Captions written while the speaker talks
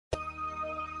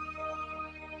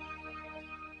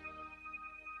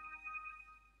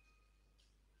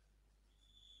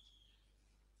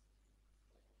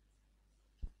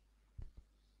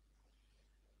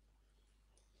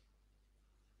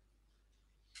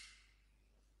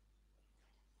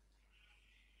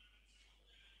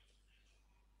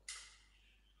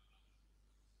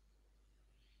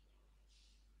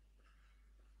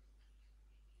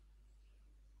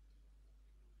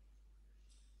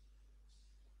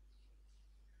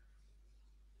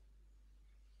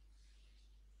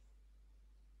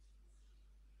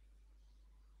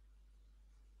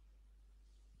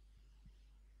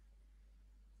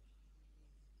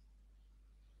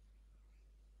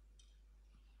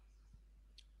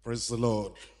Praise the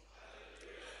Lord.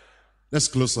 Let's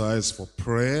close our eyes for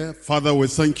prayer. Father, we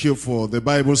thank you for the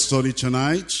Bible study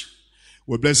tonight.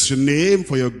 We bless your name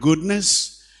for your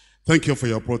goodness. Thank you for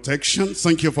your protection.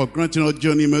 Thank you for granting us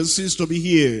journey mercies to be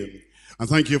here. And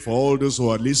thank you for all those who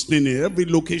are listening in every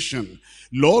location.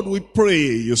 Lord, we pray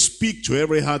you speak to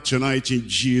every heart tonight in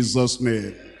Jesus'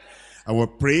 name. And we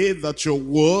pray that your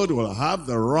word will have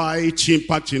the right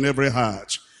impact in every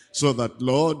heart. So that,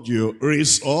 Lord, you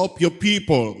raise up your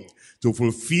people to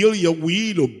fulfill your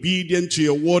will, obedient to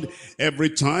your word every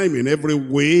time, in every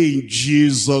way, in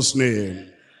Jesus'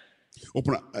 name.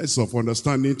 Open our eyes of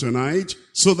understanding tonight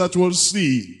so that we'll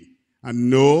see and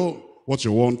know what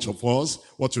you want of us,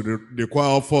 what you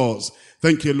require of us.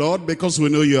 Thank you, Lord, because we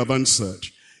know you have answered.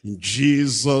 In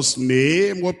Jesus'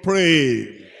 name we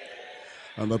pray.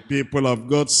 And the people of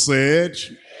God said,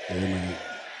 Amen.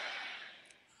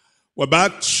 We're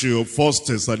back to 1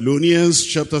 Thessalonians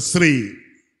chapter 3.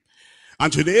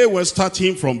 And today we're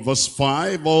starting from verse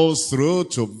 5 all through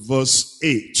to verse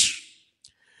 8.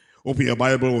 Open your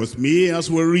Bible with me as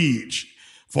we read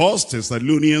 1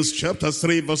 Thessalonians chapter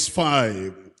 3 verse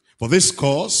 5. For this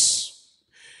cause,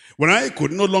 when I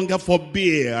could no longer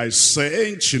forbear, I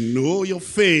sent to know your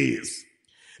faith,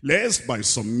 lest by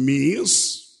some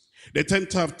means the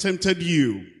tempter have tempted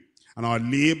you, and our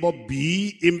labor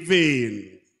be in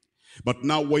vain. But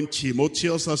now when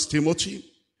Timotheus, as Timothy,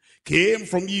 came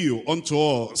from you unto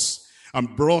us,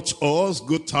 and brought us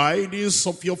good tidings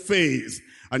of your faith,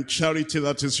 and charity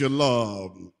that is your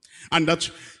love, and that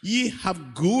ye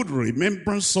have good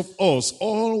remembrance of us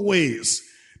always,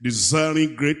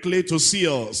 desiring greatly to see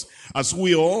us, as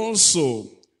we also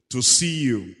to see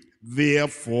you.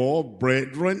 Therefore,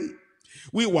 brethren,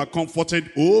 we were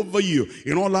comforted over you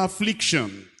in all our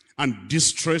affliction and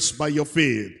distress by your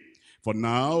faith. For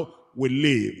now we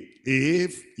live,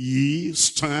 if ye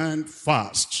stand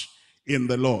fast in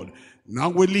the Lord. Now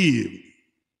we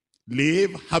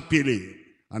live happily,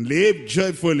 and live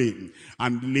joyfully,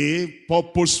 and live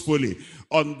purposefully,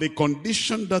 on the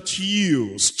condition that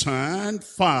you stand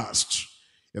fast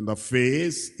in the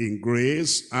faith, in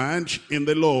grace, and in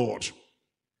the Lord.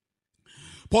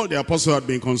 Paul the apostle had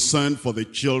been concerned for the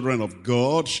children of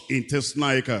God in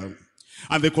Thessalonica.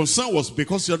 And the concern was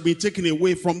because he had been taken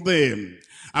away from them.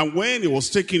 And when he was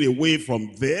taken away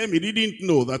from them, he didn't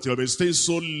know that he would be staying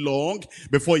so long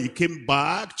before he came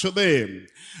back to them.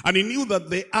 And he knew that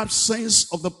the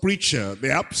absence of the preacher,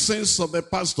 the absence of the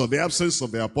pastor, the absence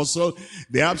of the apostle,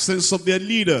 the absence of their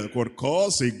leader could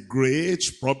cause a great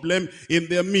problem in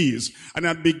their midst. And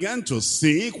I began to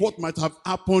think what might have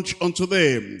happened unto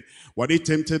them. Were they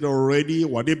tempted already?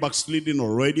 Were they backsliding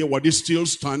already? Were they still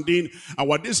standing? And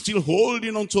were they still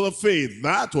holding on to the faith?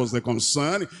 That was the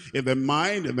concern in the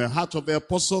mind, in the heart of the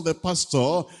apostle, the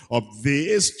pastor of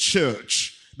this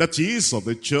church. That is, of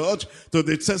the church to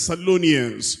the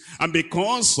Thessalonians. And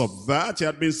because of that, he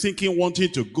had been thinking,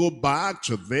 wanting to go back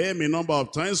to them a number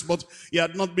of times, but he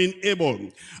had not been able.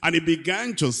 And he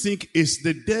began to think, is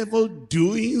the devil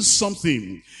doing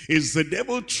something? Is the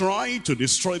devil trying to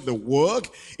destroy the work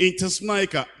in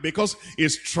Thessalonica? Because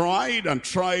he's tried and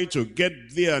tried to get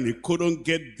there, and he couldn't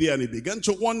get there. And he began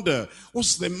to wonder,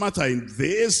 what's the matter in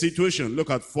this situation? Look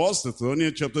at 1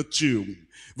 Thessalonians chapter 2.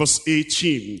 Verse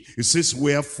 18, it says,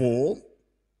 wherefore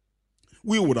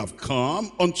we would have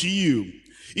come unto you,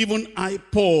 even I,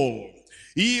 Paul,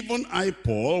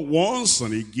 once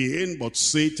and again, but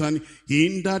Satan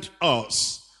hindered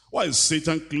us. Why is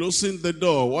Satan closing the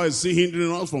door? Why is he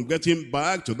hindering us from getting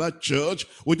back to that church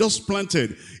we just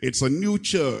planted? It's a new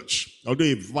church, although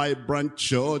a vibrant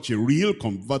church, a real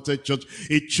converted church,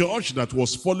 a church that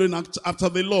was following after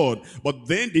the Lord, but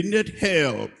then they needed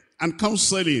help. And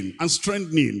counseling, and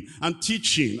strengthening, and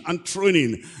teaching, and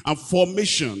training, and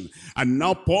formation. And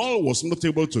now Paul was not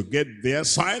able to get there.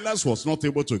 Silas was not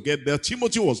able to get there.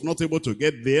 Timothy was not able to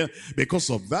get there.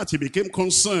 Because of that, he became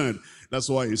concerned. That's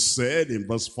why he said in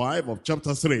verse 5 of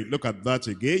chapter 3. Look at that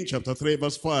again, chapter 3,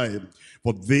 verse 5.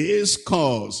 For this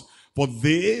cause, for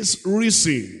this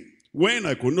reason, when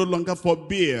I could no longer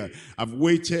forbear, I've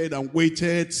waited and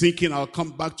waited, thinking I'll come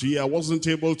back to you. I wasn't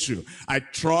able to. I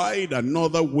tried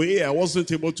another way. I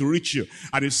wasn't able to reach you.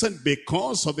 And he said,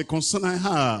 because of the concern I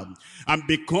have, and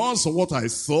because of what I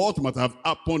thought might have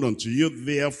happened unto you,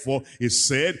 therefore, he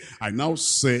said, I now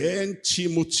send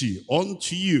Timothy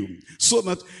unto you, so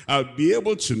that I'll be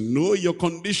able to know your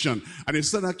condition. And he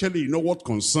said, actually, you know what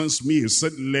concerns me? He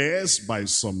said, lest by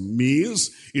some means,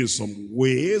 in some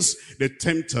ways, the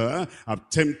tempter tempter have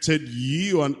tempted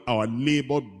you, and our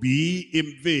labor be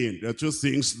in vain. There are two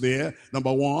things there.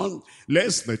 Number one,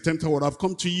 lest the tempter would have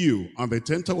come to you, and the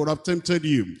tempter would have tempted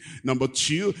you. Number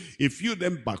two, if you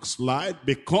then backslide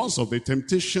because of the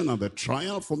temptation and the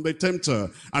trial from the tempter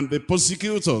and the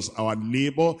persecutors, our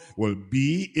labor will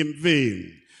be in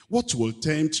vain. What will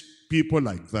tempt people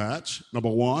like that? Number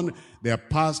one, their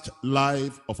past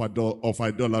life of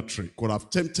idolatry could have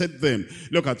tempted them.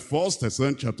 Look at 1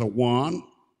 Thessalonians chapter 1.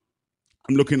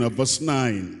 I'm looking at verse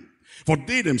 9. For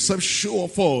they themselves show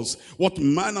of us what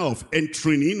manner of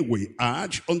entering in we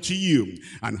urge unto you,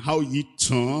 and how ye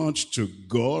turned to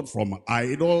God from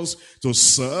idols to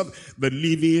serve the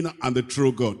living and the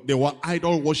true God. They were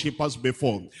idol worshippers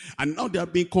before, and now they are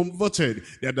being converted.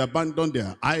 They had abandoned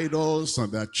their idols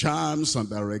and their charms and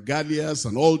their regalias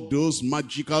and all those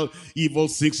magical evil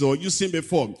things they were using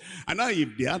before. And now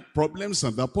if they had problems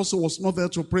and the apostle was not there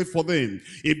to pray for them,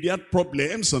 if they had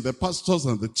problems and the pastors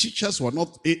and the teachers were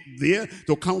not there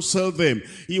to counsel them,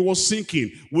 he was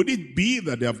thinking, would it be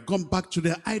that they have gone back to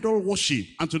their idol worship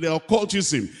and to their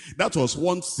occultism? That was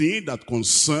one thing that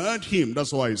concerned him.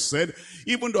 That's why he said,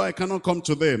 even though I cannot come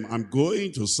to them, I'm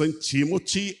going to send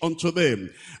Timothy unto them.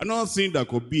 Another thing that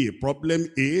could be a problem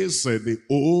is the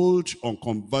old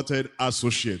unconverted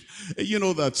associate. You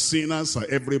know that sinners,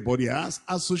 everybody has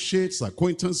associates,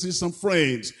 acquaintances, and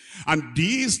friends. And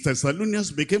these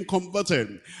Thessalonians became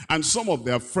converted, and some of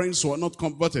their friends were not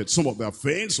converted. Some of their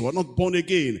friends were not born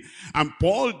again. And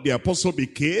Paul the apostle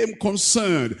became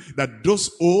concerned that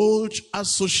those old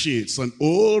associates and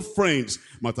old friends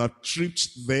might have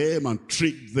tricked them and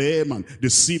tricked them and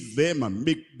deceived them and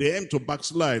make them to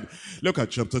backslide. Look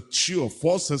at chapter 2 of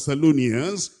 1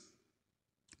 Thessalonians.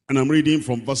 And I'm reading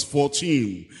from verse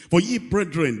 14. For ye,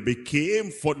 brethren,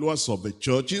 became followers of the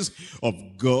churches of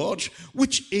God,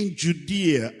 which in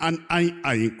Judea, and I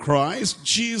are in Christ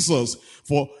Jesus.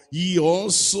 For ye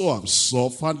also have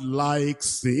suffered like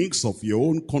things of your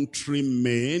own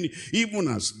countrymen, even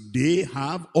as they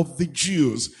have of the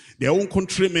Jews, their own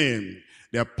countrymen,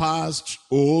 their past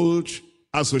old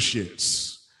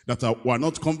associates that were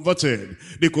not converted.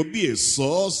 They could be a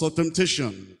source of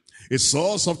temptation, a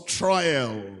source of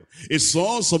trial, a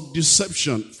source of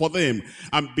deception for them.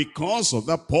 And because of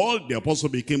that, Paul the apostle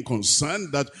became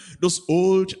concerned that those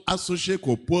old associates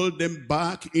could pull them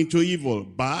back into evil,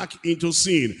 back into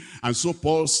sin. And so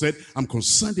Paul said, I'm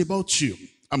concerned about you.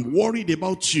 I'm worried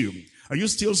about you. Are you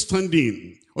still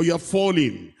standing, or you are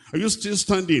falling? Are you still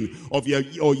standing, or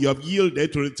you have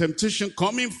yielded to the temptation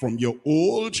coming from your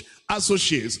old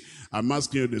associates? I'm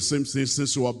asking you the same thing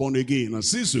since you were born again. And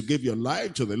since you gave your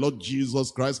life to the Lord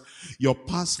Jesus Christ, your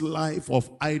past life of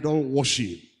idol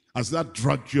worship, has that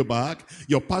dragged you back?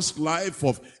 Your past life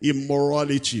of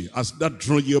immorality, has that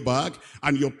drawn you back?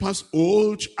 And your past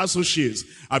old associates,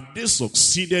 have they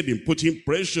succeeded in putting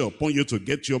pressure upon you to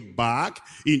get you back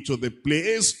into the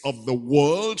place of the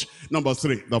world? Number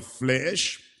 3, the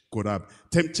flesh could have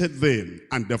tempted them,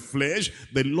 and the flesh,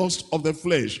 the lust of the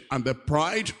flesh and the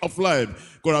pride of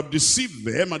life could have deceived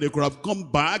them, and they could have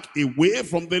come back away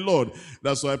from the Lord.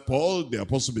 That's why Paul the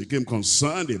apostle became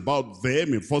concerned about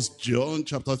them in 1 John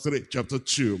chapter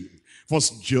 2. 1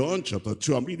 John chapter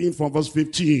 2, I'm reading from verse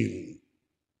 15.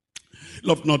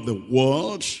 Love not the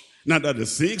world, neither the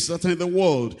things that are in the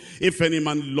world. If any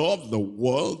man love the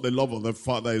world, the love of the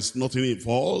Father is not in him. For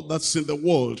all that's in the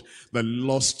world, the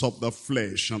lust of the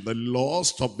flesh and the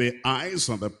lust of the eyes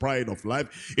and the pride of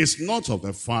life is not of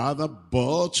the Father,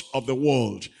 but of the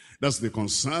world. That's the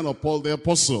concern of Paul the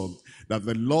apostle, that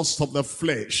the lust of the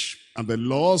flesh and the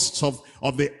lust of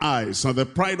the eyes and the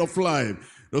pride of life,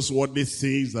 those worldly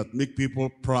things that make people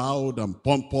proud and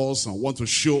pompous and want to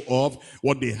show off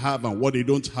what they have and what they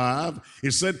don't have.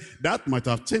 He said that might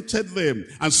have tempted them.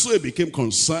 And so he became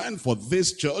concerned for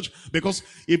this church, because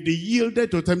if they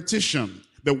yielded to temptation,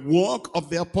 the work of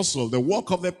the apostle, the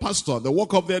work of the pastor, the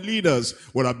work of their leaders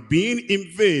would have been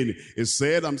in vain. He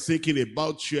said, I'm thinking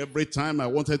about you every time I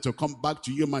wanted to come back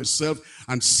to you myself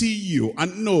and see you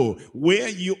and know where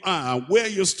you are, where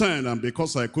you stand. And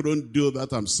because I couldn't do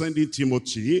that, I'm sending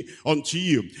Timothy unto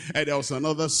you. And there was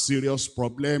another serious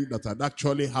problem that had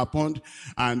actually happened.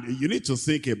 And you need to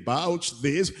think about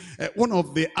this. One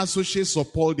of the associates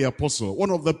of Paul the apostle,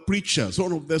 one of the preachers,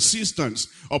 one of the assistants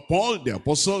of Paul the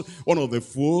apostle, one of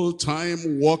the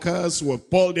full-time workers with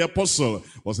Paul the apostle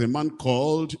was a man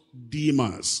called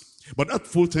Demas. But that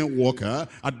full-time worker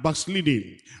had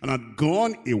backslidden and had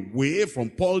gone away from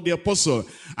Paul the apostle.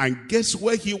 And guess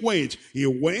where he went? He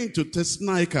went to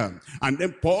Thessalonica. And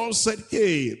then Paul said,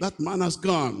 hey, that man has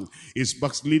gone. He's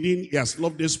backsliding. He has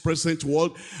loved this present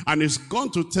world. And he's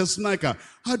gone to Thessalonica.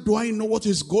 How do I know what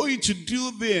he's going to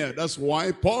do there? That's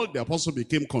why Paul the apostle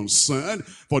became concerned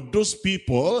for those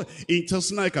people in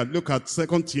Thessalonica. Look at 2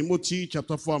 Timothy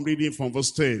chapter 4. I'm reading from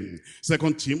verse 10.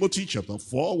 2 Timothy chapter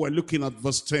 4. We're looking at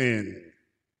verse 10.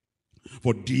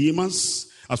 For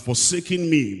Demas has forsaken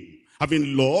me,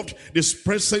 having loved this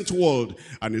present world,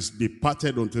 and is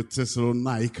departed unto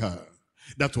Thessalonica.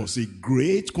 That was a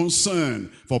great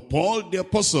concern for Paul the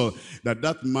apostle,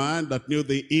 that man that knew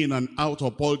the in and out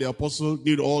of Paul the apostle,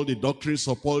 knew all the doctrines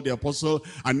of Paul the apostle,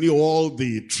 and knew all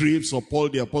the trips of Paul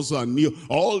the apostle, and knew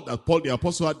all that Paul the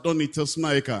apostle had done in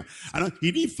Thessalonica. And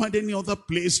he didn't find any other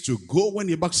place to go when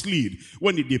he backslid.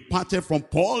 When he departed from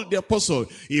Paul the apostle,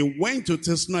 he went to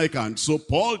Thessalonica. And so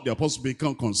Paul the apostle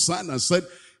became concerned and said,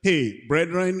 hey,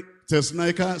 brethren,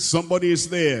 Thessalonica, somebody is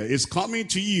there. It's coming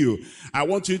to you. I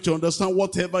want you to understand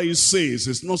whatever he says.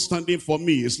 It's not standing for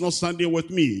me. It's not standing with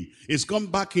me. It's gone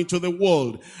back into the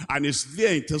world. And it's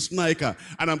there in Thessalonica.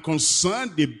 And I'm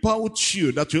concerned about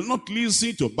you, that you'll not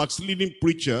listen to backsliding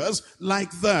preachers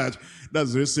like that.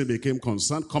 That's the reason he became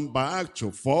concerned. Come back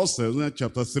to 1 Thessalonians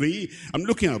chapter 3. I'm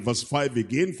looking at verse 5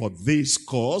 again. For this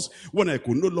cause, when I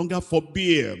could no longer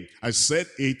forbear, I said,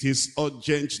 it is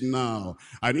urgent now.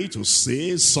 I need to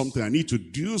say something. I need to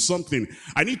do something.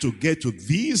 I need to get to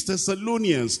these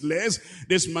Thessalonians, lest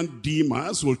this man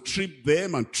Demas will trip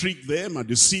them and trick them and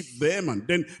deceive them and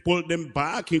then pull them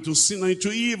back into sin and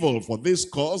into evil. For this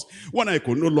cause, when I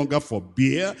could no longer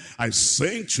forbear, I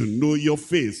sent to know your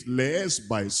faith, lest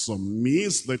by some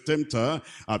means the tempter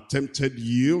have tempted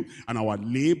you, and our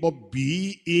labor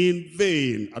be in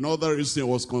vain. Another reason I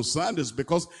was concerned is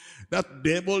because that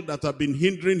devil that had been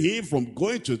hindering him from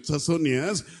going to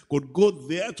Thessalonians could go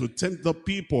there to tempt the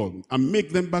people and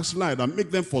make them backslide and make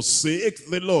them forsake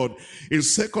the Lord. In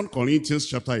 2 Corinthians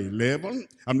chapter 11,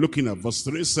 I'm looking at verse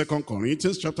 3, 2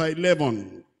 Corinthians chapter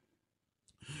 11.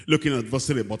 Looking at verse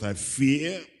 3, but I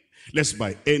fear lest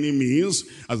by any means,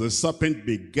 as the serpent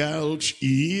beguiled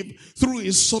Eve through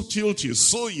his subtlety,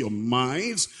 so your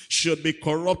minds should be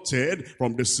corrupted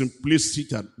from the simplicity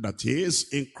that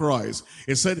is in Christ.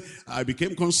 He said, I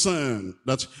became concerned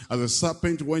that as the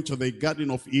serpent went to the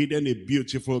Garden of Eden, a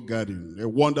beautiful garden, a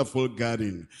wonderful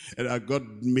garden that God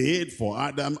made for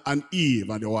Adam and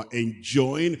Eve, and they were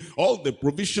enjoying all the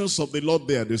provisions of the Lord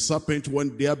there. The serpent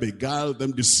went there, beguiled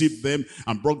them, deceived them,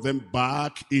 and brought them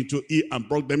back into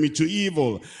into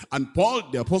evil. And Paul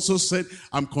the apostle said,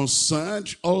 I'm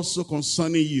concerned also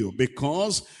concerning you,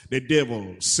 because the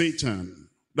devil, Satan,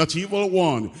 that evil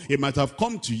one, he might have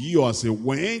come to you as he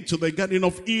went to the Garden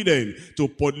of Eden to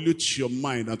pollute your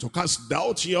mind and to cast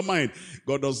doubt in your mind.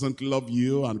 God doesn't love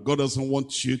you, and God doesn't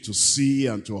want you to see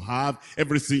and to have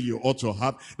everything you ought to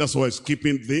have. That's why he's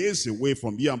keeping this away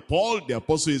from you. And Paul the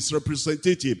apostle is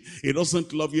representative. He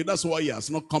doesn't love you. That's why he has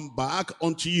not come back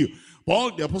unto you.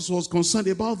 Paul the apostle was concerned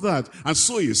about that. And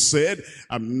so he said,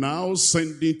 I'm now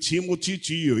sending Timothy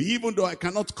to you. Even though I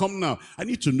cannot come now, I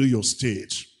need to know your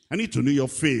state. I need to know your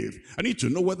faith. I need to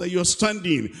know whether you're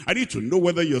standing. I need to know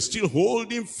whether you're still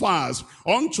holding fast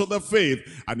onto the faith.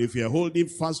 And if you're holding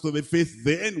fast to the faith,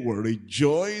 then we'll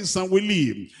rejoice and we'll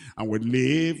live. And we'll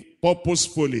live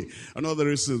purposefully. Another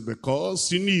reason is because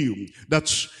he knew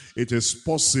that it is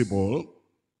possible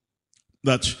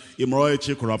that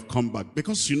immorality could have come back.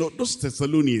 Because, you know, those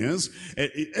Thessalonians,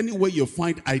 anywhere you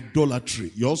find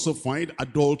idolatry, you also find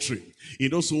adultery.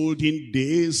 In those olden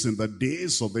days, in the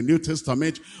days of the New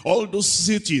Testament, all those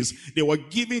cities, they were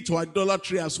given to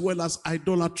idolatry as well as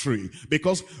idolatry.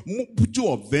 Because two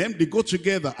of them, they go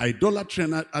together, idolatry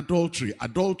and adultery,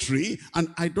 adultery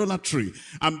and idolatry.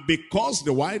 And because they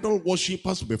were idol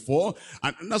worshippers before,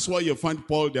 and that's why you find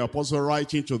Paul the apostle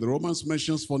writing to the Romans,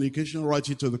 mentions fornication,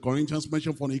 writing to the Corinthians,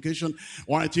 mention fornication,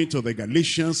 writing to the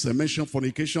Galatians, mention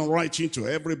fornication, writing to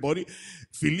everybody.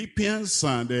 Philippians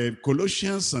and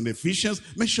Colossians and Ephesians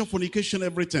mention fornication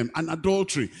every time, and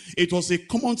adultery. It was a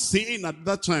common thing at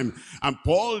that time. And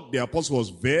Paul the apostle was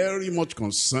very much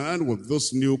concerned with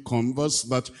those new converts,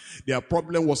 that their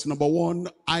problem was, number one,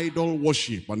 idol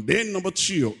worship, and then number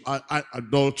two,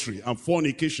 adultery and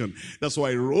fornication. That's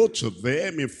why he wrote to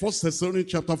them in 1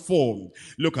 Thessalonians chapter 4.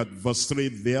 Look at verse 3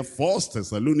 there. 1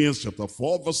 Thessalonians chapter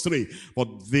 4 verse 3. For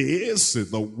this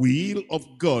is the will of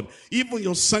God, even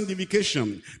your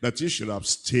sanctification, that you should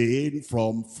abstain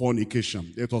from fornication.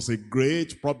 fornication. It was a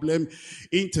great problem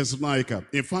in Thessalonica.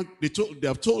 In fact, they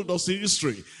have told us in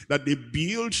history that they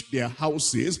built their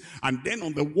houses, and then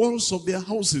on the walls of their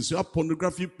houses you have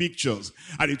pornography pictures,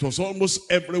 and it was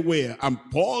almost everywhere. And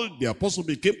Paul the apostle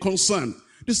became concerned.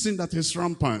 This thing that is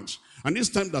rampant, and this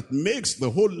time that makes the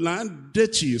whole land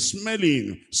dirty,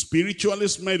 smelling, spiritually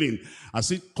smelling, as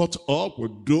it caught up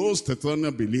with those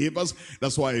Thessalonian believers.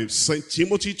 That's why I sent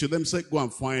Timothy to them, said, go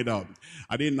and find out.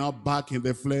 Are they now back in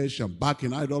the flesh, and back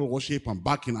in idol worship, and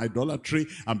back in idolatry,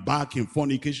 and back in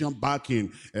fornication, back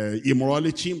in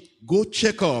immorality? Go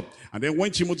check up. And then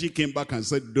when Timothy came back and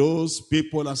said, those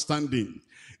people are standing.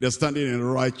 They're standing in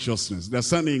righteousness. They're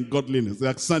standing in godliness.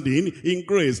 They're standing in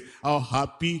grace. How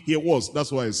happy he was.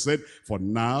 That's why I said, for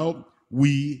now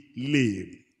we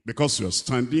live. Because you're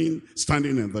standing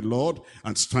in the Lord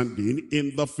and standing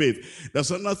in the faith. There's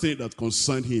another thing that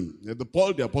concerned him.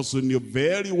 Paul the apostle knew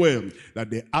very well that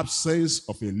the absence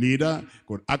of a leader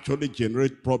could actually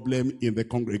generate problem in the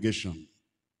congregation.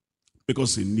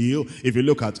 Because he knew, if you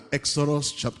look at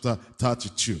Exodus chapter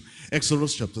 32.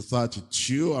 Exodus chapter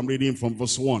 32, I'm reading from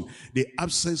verse 1. The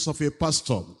absence of a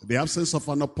pastor, the absence of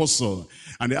an apostle,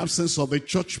 and the absence of a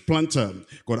church planter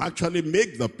could actually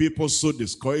make the people so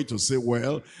discouraged to say,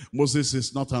 well, Moses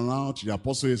is not around, the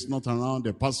apostle is not around,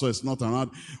 the pastor is not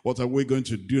around. What are we going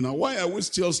to do now? Why are we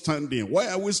still standing? Why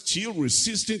are we still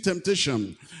resisting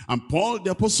temptation? And Paul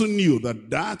the apostle knew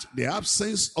that the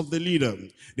absence of the leader,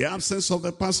 the absence of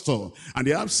the pastor, and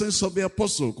the absence of the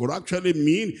apostle could actually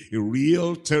mean a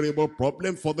real terrible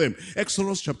problem for them.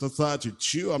 Exodus chapter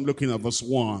 32, I'm looking at verse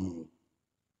 1.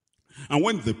 And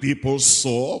when the people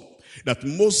saw that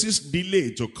Moses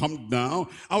delayed to come down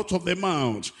out of the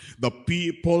mount, the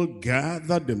people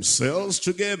gathered themselves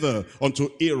together unto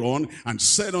Aaron and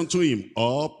said unto him,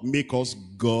 up, make us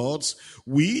gods,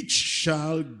 which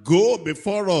shall go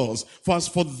before us. For as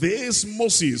for this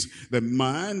Moses, the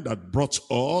man that brought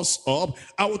us up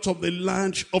out of the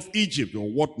land of Egypt, or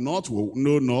what not, we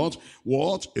know not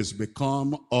what is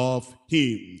become of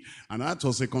him. And that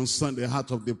was a concern in the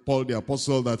heart of Paul the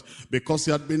apostle, that because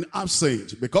he had been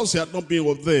absent, because he had not been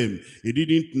with them, he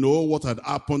didn't know what had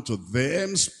happened to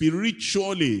them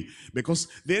spiritually. Because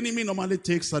the enemy normally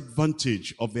takes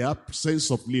advantage of the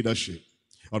absence of leadership,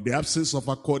 of the absence of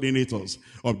our coordinators,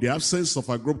 of the absence of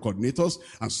our group coordinators,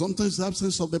 and sometimes the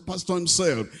absence of the pastor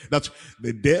himself, that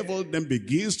the devil then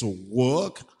begins to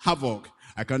work havoc.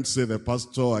 I can't see the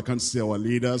pastor, I can't see our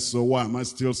leaders, so why am I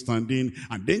still standing?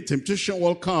 And then temptation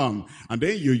will come, and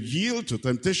then you yield to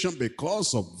temptation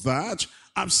because of that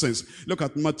absence. Look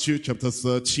at Matthew chapter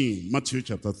 13. Matthew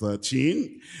chapter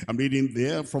 13, I'm reading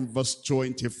there from verse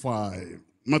 25.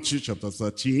 Matthew chapter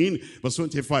 13, verse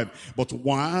 25. But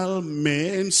while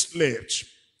men slept,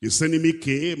 his enemy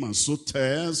came and sowed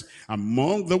tares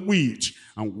among the wheat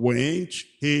and went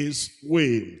his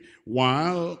way.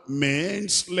 While men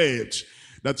slept.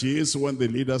 That is, when the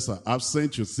leaders are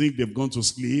absent, you think they've gone to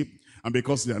sleep. And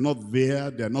because they are not there,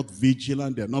 they are not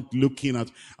vigilant, they are not looking at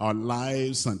our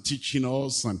lives and teaching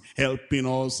us and helping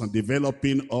us and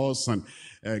developing us and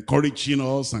encouraging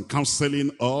us and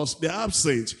counseling us. They are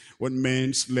absent. When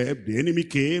men slept, the enemy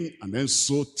came and then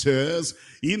sowed tares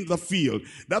in the field.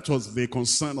 That was the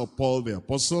concern of Paul the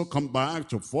apostle. Come back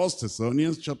to 1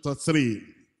 Thessalonians chapter 3.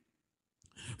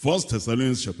 1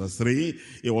 Thessalonians chapter 3,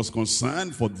 he was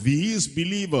concerned for these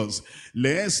believers,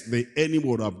 lest the enemy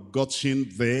would have gotten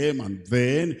them and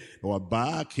then they were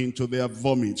back into their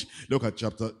vomit. Look at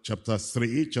chapter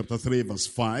 3 verse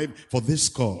 5. For this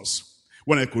cause,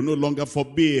 when I could no longer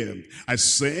forbear, I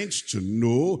sent to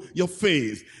know your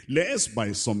faith, lest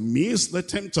by some means the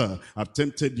tempter have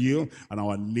tempted you, and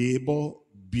our labor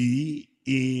be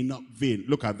in vain.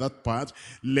 Look at that part.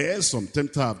 Lest some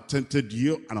tempter have tempted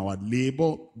you, and our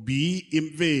labor be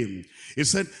in vain. He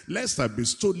said, lest I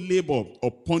bestow labor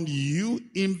upon you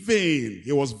in vain.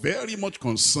 He was very much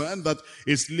concerned that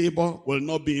his labor will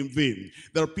not be in vain.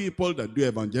 There are people that do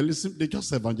evangelism, they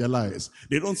just evangelize.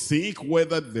 They don't think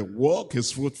whether the work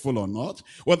is fruitful or not,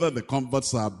 whether the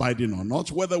converts are abiding or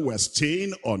not, whether we're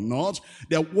staying or not.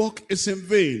 Their work is in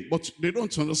vain, but they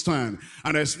don't understand.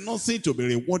 And there's nothing to be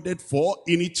rewarded for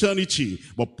in eternity.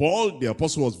 But Paul the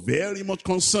apostle was very much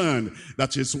concerned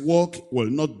that his work will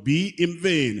not be in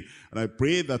vain. And I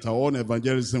pray that our own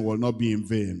evangelism will not be in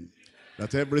vain.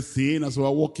 That everything as we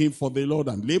are working for the Lord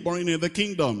and laboring in the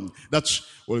kingdom, that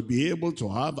we'll be able to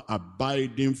have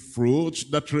abiding fruit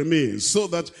that remains, so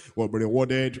that we'll be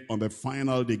rewarded on the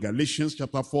final day. Galatians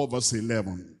chapter 4 verse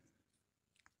 11.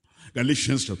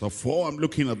 Galatians chapter 4, I'm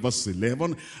looking at verse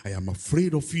 11. I am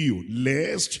afraid of you,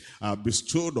 lest I have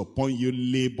bestowed upon you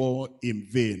labor in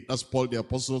vain. That's Paul the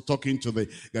apostle talking to the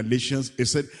Galatians. He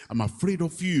said, I'm afraid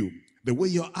of you, the way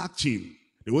you're acting,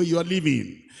 the way you are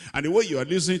living, and the way you are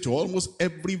listening to almost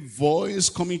every voice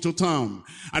coming to town,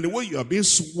 and the way you are being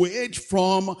swayed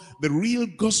from the real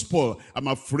gospel. I'm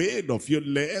afraid of you,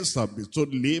 lest I have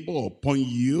bestowed labor upon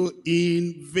you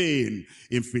in vain.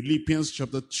 In Philippians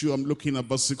chapter 2, I'm looking at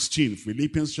verse 16.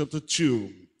 Philippians chapter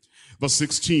 2, verse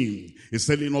 16. It's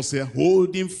telling us here,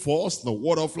 holding fast the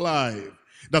word of life,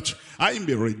 that I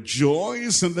may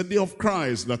rejoice in the day of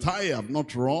Christ, that I have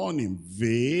not run in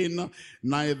vain,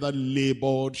 neither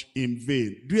labored in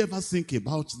vain. Do you ever think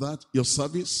about that, your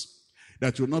service?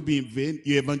 That will not be in vain,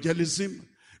 your evangelism?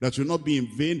 That will not be in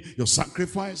vain, your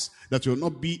sacrifice? That will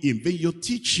not be in vain, your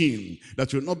teaching?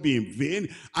 That will not be in vain,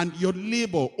 and your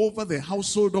labor over the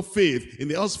household of faith, in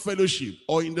the house fellowship,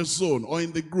 or in the zone, or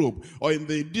in the group, or in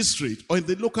the district, or in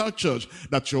the local church,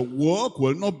 that your work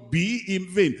will not be in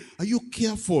vain. Are you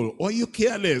careful, or are you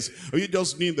careless? Or you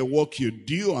just need the work you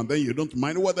do, and then you don't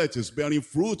mind whether it is bearing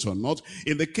fruit or not?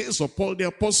 In the case of Paul the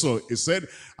apostle, he said,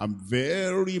 I'm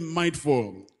very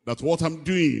mindful that what I'm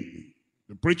doing,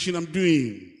 the preaching I'm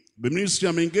doing, the ministry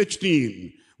I'm engaged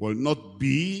in, will not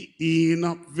be in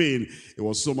vain. He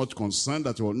was so much concerned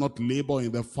that he will not labor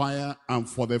in the fire and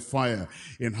for the fire.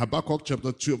 In Habakkuk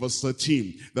chapter 2 verse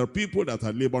 13, there are people that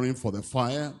are laboring for the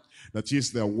fire. That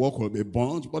is, their work will be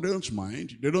burnt, but they don't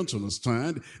mind. They don't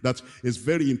understand that it's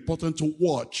very important to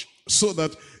watch, so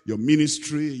that your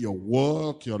ministry, your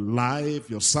work, your life,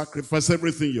 your sacrifice,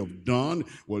 everything you've done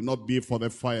will not be for the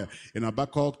fire. In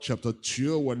Habakkuk chapter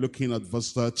 2, we're looking at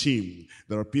verse 13.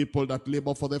 There are people that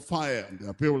labor for the fire. There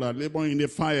are people that labor in the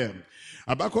fire.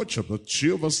 Habakkuk chapter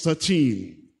 2 verse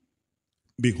 13.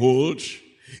 Behold,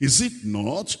 is it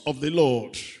not of the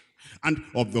Lord and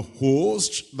of the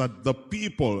host that the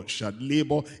people shall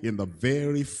labor in the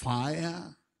very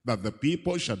fire? That the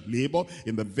people shall labor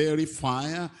in the very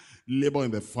fire, labor in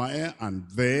the fire, and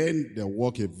then their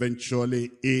work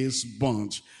eventually is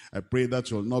burnt. I pray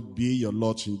that will not be your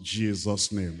lot in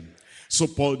Jesus' name. So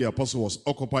Paul the apostle was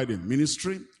occupied in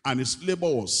ministry, and his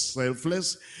labor was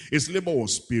selfless. His labor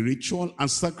was spiritual and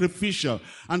sacrificial.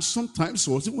 And sometimes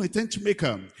he was even a tent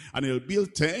maker, and he'll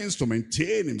build tents to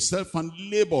maintain himself and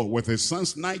labor with his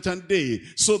sons night and day,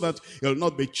 so that he'll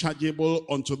not be chargeable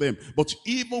unto them. But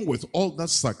even with all that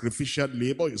sacrificial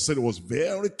labor, he said he was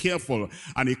very careful,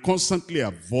 and he constantly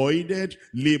avoided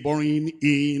laboring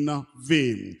in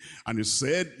vain. And he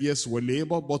said, yes, we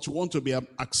labor, but we want to be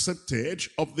accepted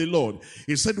of the Lord.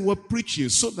 He said we're preaching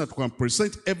so that we can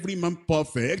present every man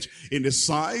perfect in the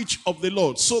sight of the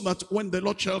Lord, so that when the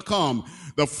Lord shall come,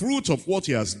 the fruit of what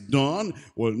he has done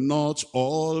will not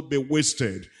all be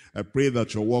wasted. I pray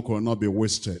that your work will not be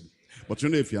wasted. But you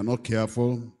know, if you're not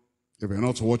careful, if you're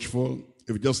not watchful,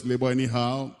 if you just labor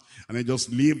anyhow, and then just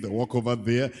leave the work over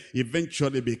there,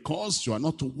 eventually, because you are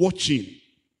not watching,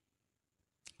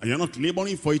 and you're not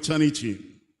laboring for eternity,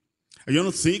 and you're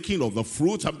not thinking of the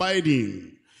fruit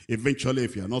abiding, eventually,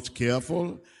 if you're not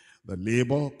careful, the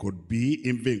labor could be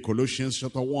in vain. Colossians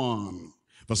chapter 1,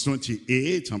 verse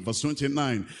 28 and verse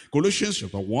 29. Colossians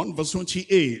chapter 1, verse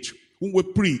 28. Whom we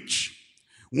preach,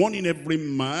 warning every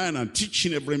man and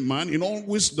teaching every man in all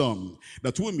wisdom,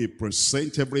 that we may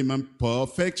present every man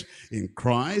perfect in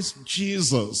Christ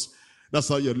Jesus. That's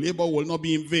how your labor will not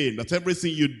be in vain. That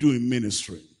everything you do in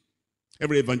ministry,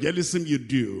 every evangelism you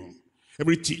do,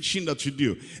 every teaching that you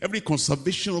do, every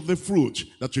conservation of the fruit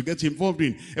that you get involved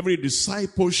in, every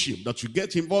discipleship that you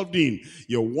get involved in,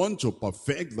 you want to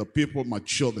perfect the people,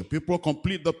 mature the people,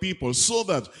 complete the people, so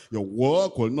that your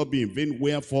work will not be in vain.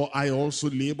 Wherefore I also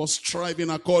labor,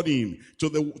 striving according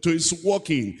to his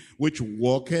working, which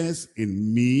worketh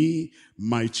in me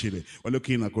mightily. We're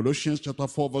looking at Colossians chapter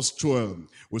 4 verse 12.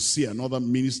 We'll see another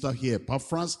minister here,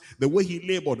 Epaphras, the way he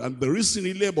labored and the reason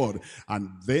he labored, and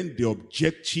then the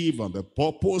objective and the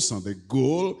purpose and the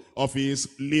goal of his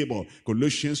labor.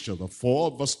 Colossians chapter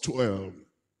 4 verse 12.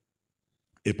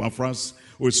 Epaphras,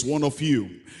 who is one of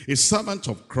you, a servant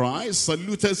of Christ,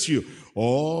 saluteth you,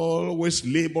 always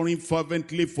laboring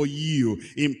fervently for you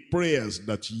in prayers,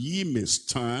 that ye may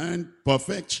stand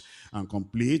perfect and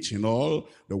complete in all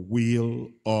the will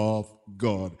of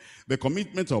God. The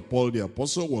commitment of Paul the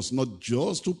apostle was not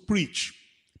just to preach,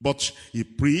 but he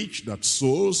preached that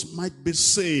souls might be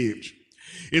saved.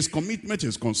 His commitment,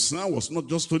 his concern was not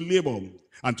just to labor,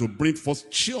 and to bring forth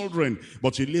children,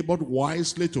 but he labored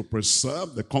wisely to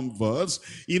preserve the converts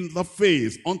in the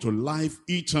faith unto life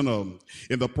eternal.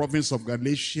 In the province of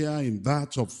Galatia, in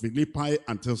that of Philippi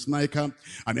and Thessalonica,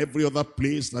 and every other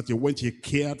place that he went, he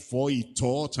cared for, he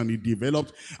taught, and he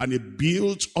developed, and he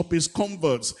built up his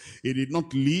converts. He did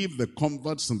not leave the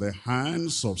converts in the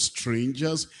hands of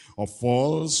strangers or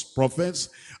false prophets,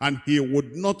 and he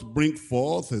would not bring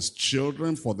forth his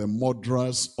children for the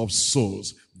murderers of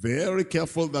souls. Very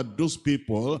careful that those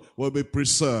people will be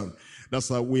preserved. That's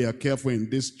how we are careful in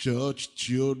this church.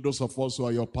 Too, those of us who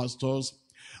are your pastors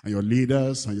and your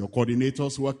leaders and your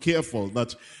coordinators, who are careful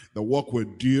that the work we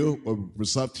do will be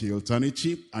preserved to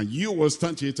eternity, and you will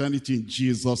stand to eternity in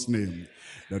Jesus' name.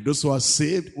 That those who are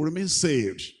saved will remain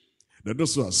saved. That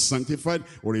those who are sanctified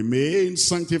will remain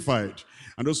sanctified.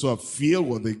 And those who are filled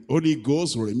with the Holy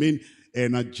Ghost will remain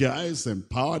energized,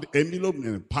 empowered, enveloped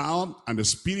in the power and the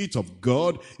Spirit of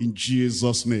God in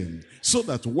Jesus' name. So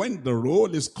that when the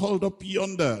roll is called up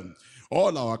yonder,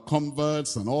 all our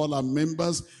converts and all our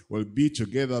members will be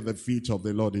together at the feet of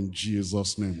the Lord in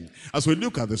Jesus' name. As we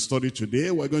look at the study today,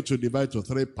 we're going to divide to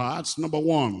 3 parts. Number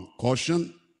 1,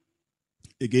 caution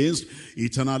against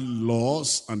eternal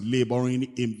loss and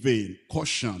laboring in vain.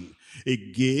 Caution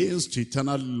against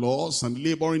eternal loss and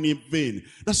laboring in vain.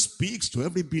 That speaks to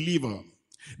every believer,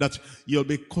 that you'll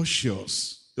be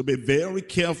cautious, you'll be very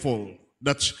careful,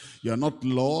 that you're not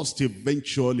lost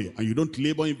eventually and you don't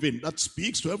labor in vain. That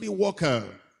speaks to every worker,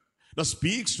 that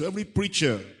speaks to every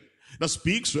preacher, that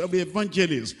speaks to every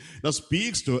evangelist, that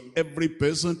speaks to every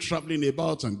person traveling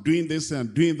about and doing this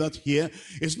and doing that here.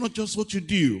 It's not just what you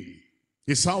do,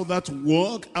 it's how that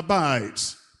work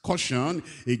abides. Caution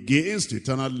against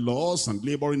eternal loss and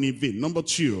laboring in vain. Number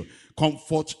 2,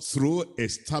 comfort through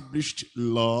established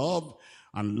love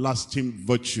and lasting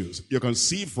virtues. You can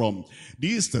see from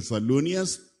these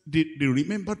Thessalonians, they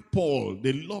remembered Paul,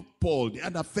 they loved Paul, they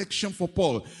had affection for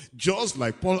Paul, just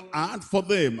like Paul had for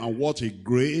them. And what a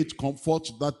great comfort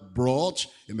that brought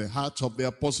in the heart of the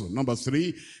apostle. Number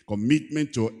 3,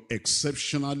 commitment to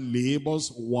exceptional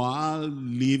labors while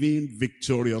living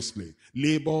victoriously.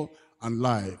 Labor and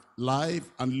life. Life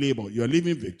and labor. You are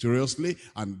living victoriously,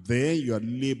 and then you are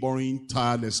laboring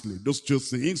tirelessly. Those two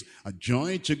things are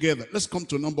joined together. Let's come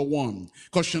to number 1.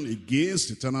 Caution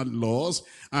against eternal loss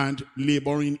and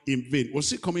laboring in vain. We'll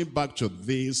see coming back to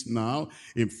this now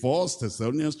in 1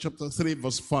 Thessalonians chapter 3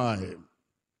 verse 5.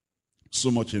 So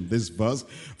much in this verse.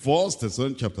 1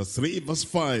 Thessalonians chapter 3 verse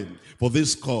 5. For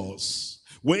this cause,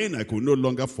 when I could no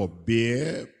longer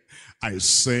forbear, I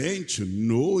sent to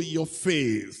know your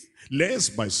faith,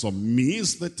 lest by some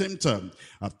means the tempter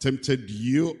have tempted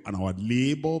you, and our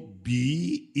labor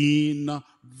be in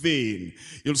vain.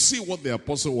 You'll see what the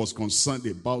apostle was concerned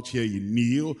about here. He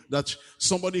knew that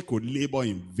somebody could labor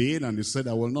in vain, and he said,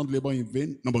 I will not labor in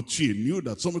vain. Number 2, he knew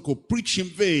that somebody could preach in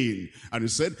vain, and he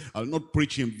said, I'll not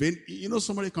preach in vain. You know,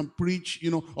 somebody can preach,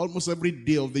 almost every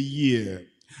day of the year.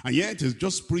 And yet he's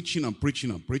just preaching and preaching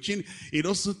and preaching. He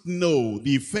doesn't know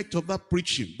the effect of that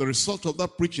preaching, the result of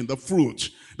that preaching, the fruit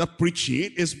that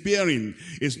preaching is bearing.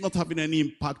 It's not having any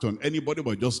impact on anybody,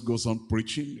 but just goes on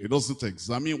preaching. He doesn't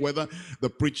examine whether the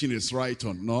preaching is right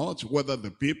or not, whether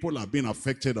the people are being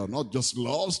affected or not, just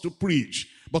loves to preach.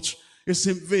 But it's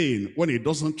in vain when it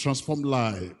doesn't transform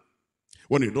life,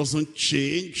 when it doesn't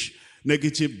change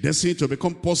negative destiny to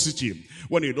become positive,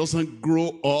 when it doesn't grow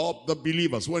up the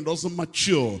believers, when it doesn't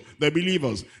mature the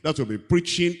believers, that will be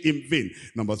preaching in vain.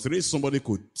 Number 3, somebody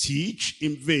could teach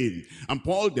in vain. And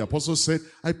Paul the apostle said,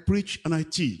 I preach and I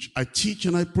teach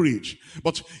and I preach.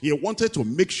 But he wanted to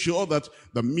make sure that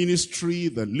the ministry,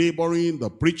 the laboring, the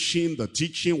preaching, the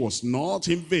teaching was not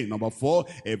in vain. Number 4,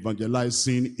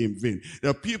 evangelizing in vain.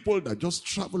 There are people that just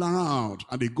travel around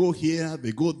and they go here,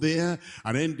 they go there,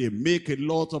 and then they make a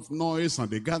lot of noise, and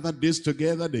they gather this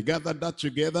together, they gather that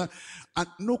together, and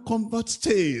no convert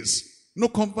stays. No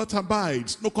convert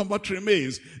abides, no convert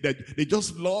remains. They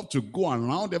just love to go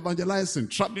around evangelizing,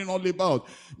 traveling all about.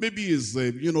 Maybe it's,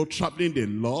 traveling they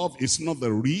love. It's not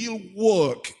the real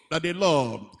work that they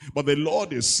love. But the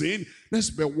Lord is saying, let's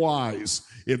be wise.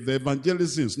 If the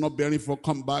evangelism is not bearing fruit,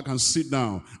 come back and sit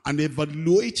down and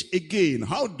evaluate again.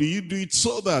 How do you do it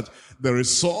so that the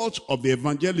result of the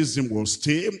evangelism will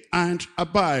stay and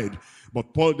abide?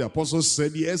 But Paul the apostle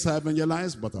said, yes, I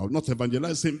evangelize, but I will not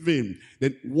evangelize in vain.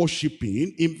 Then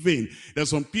worshiping in vain.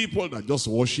 There's some people that just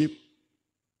worship,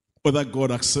 whether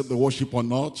God accepts the worship or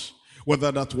not,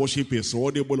 whether that worship is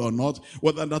audible or not,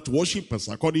 whether that worship is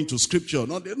according to scripture or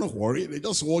not. They don't worry, they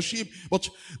just worship. But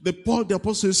Paul the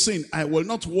apostle is saying, I will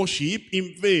not worship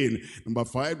in vain. Number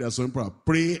 5, there's some people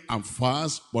pray and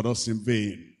fast, but that's in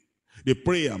vain. They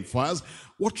pray and fast.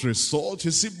 What result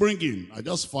is it bringing? I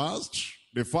just fast.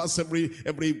 They fast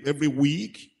every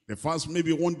week. They fast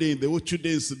maybe one day in the week, 2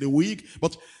 days in the week.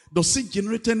 But does it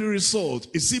generate any result?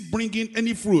 Is it bringing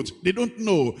any fruit? They don't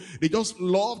know. They just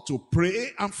love to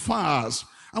pray and fast.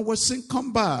 And we're saying,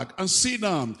 come back and sit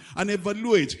down and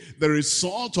evaluate the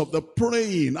result of the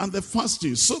praying and the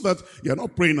fasting, so that you're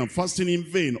not praying and fasting in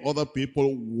vain. Other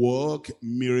people work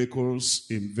miracles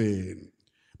in vain.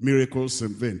 Miracles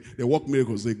in vain. They work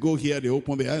miracles. They go here, they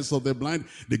open the eyes of the blind.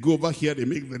 They go over here, they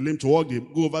make the lame to walk. They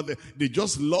go over there. They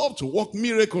just love to work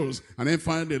miracles. And then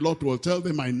finally the Lord will tell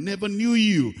them, I never knew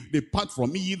you. Depart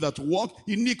from me, ye that walk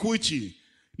iniquity,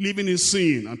 living in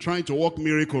sin and trying to work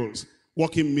miracles.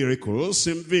 Working miracles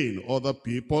in vain. Other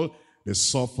people, they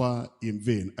suffer in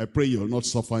vain. I pray you'll not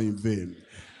suffer in vain.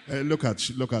 Look at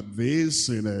this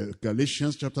in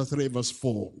Galatians chapter 3 verse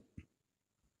 4.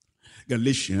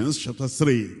 Galatians chapter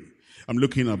 3. I'm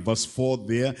looking at verse 4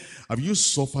 there. Have you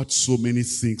suffered so many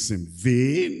things in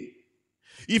vain?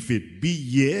 If it be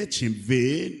yet in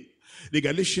vain. The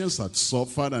Galatians had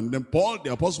suffered, and then Paul,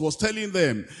 the apostle, was telling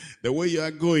them the way you are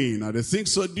going and the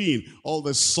things you're doing, all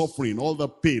the suffering, all the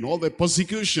pain, all the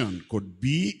persecution could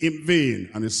be in vain.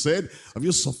 And he said, have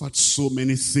you suffered so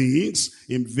many things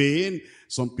in vain?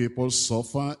 Some people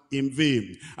suffer in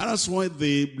vain. And that's why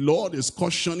the Lord is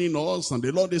cautioning us, and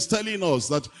the Lord is telling us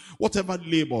that whatever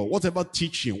labor, whatever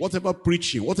teaching, whatever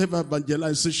preaching, whatever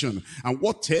evangelization, and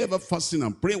whatever fasting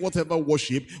and praying, whatever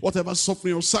worship, whatever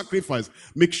suffering or sacrifice,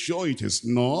 make sure it is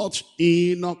not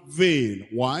in vain.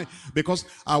 Why? Because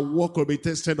our work will be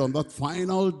tested on that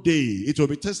final day. It will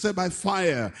be tested by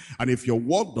fire. And if your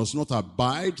work does not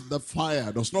abide the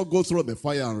fire, does not go through the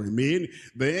fire and remain,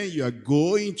 then you are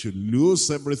going to lose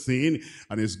everything,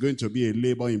 and it's going to be a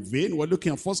labor in vain. We're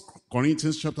looking at 1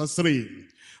 Corinthians chapter 3.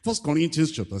 1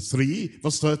 Corinthians chapter 3,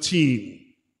 verse 13.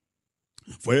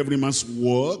 For every man's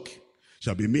work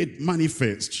shall be made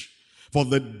manifest, for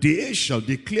the day shall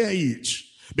declare it,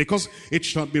 because it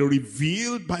shall be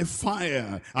revealed by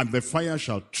fire, and the fire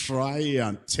shall try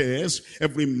and test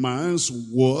every man's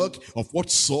work of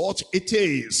what sort it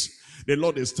is. The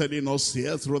Lord is telling us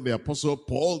here through the Apostle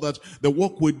Paul that the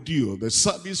work we do, the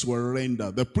service we render,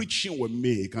 the preaching we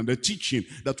make, and the teaching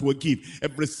that we give,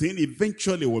 everything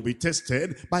eventually will be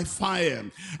tested by fire.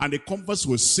 And the converts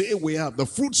will say we have, the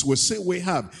fruits will say we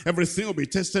have, everything will be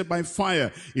tested by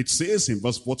fire. It says in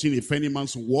verse 14, if any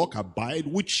man's work abide,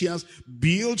 which he has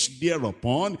built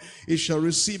thereupon, he shall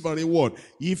receive a reward.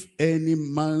 If any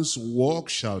man's work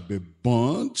shall be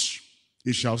burnt,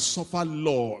 he shall suffer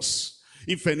loss.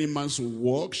 If any man's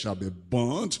work shall be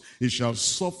burnt, he shall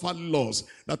suffer loss.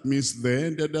 That means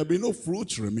then that there'll be no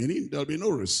fruit remaining, there'll be no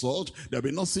result, there'll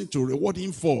be nothing to reward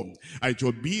him for. And it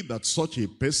will be that such a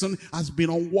person has been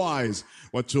unwise.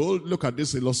 We're told, look at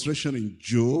this illustration in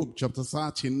Job chapter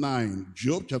 39.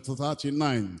 Job chapter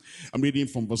 39. I'm reading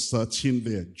from verse 13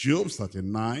 there. Job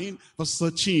 39, verse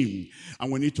 13.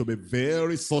 And we need to be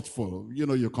very thoughtful. You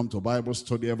know, you come to Bible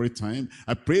study every time.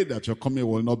 I pray that your coming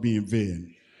will not be in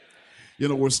vain. You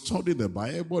know, we'll study the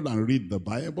Bible and read the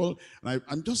Bible. And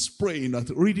I'm just praying that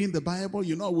reading the Bible,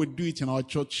 you know, we do it in our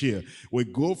church here. We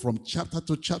go from chapter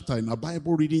to chapter in our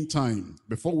Bible reading time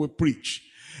before we preach.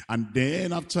 And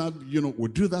then after, you know, we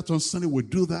do that on Sunday, we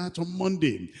do that on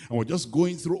Monday. And we're just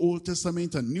going through Old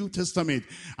Testament and New Testament.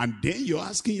 And then you're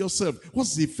asking yourself,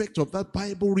 what's the effect of that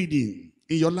Bible reading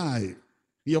in your life,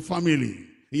 in your family,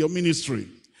 in your ministry?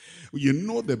 You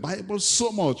know the Bible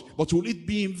so much, but will it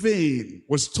be in vain?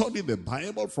 We study the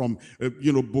Bible from,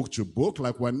 book to book,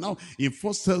 like we're now in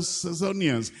 1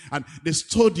 Thessalonians. And the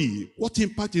study, what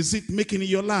impact is it making in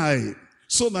your life?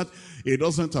 So that it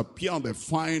doesn't appear on the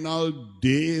final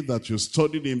day that you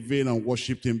studied in vain and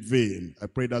worshipped in vain. I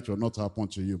pray that will not happen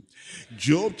to you.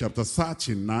 Job chapter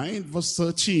 39, verse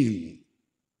 13.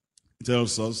 It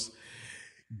tells us,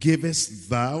 givest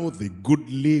thou the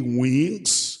goodly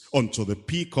wings unto the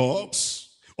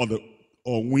peacocks,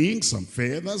 or wings and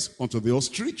feathers unto the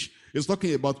ostrich? It's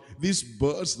talking about these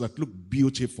birds that look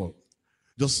beautiful,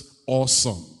 just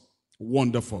awesome,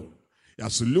 wonderful.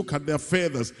 As you look at their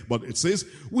feathers, but it says,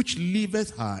 which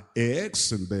leaveth her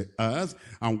eggs in the earth,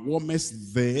 and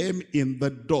warmeth them in the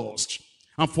dust,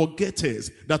 and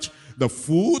forgetteth that the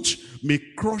foot may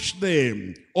crush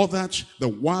them, or that the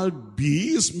wild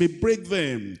beasts may break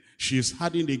them. She is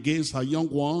hardened against her young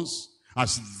ones,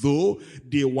 as though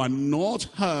they were not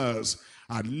hers.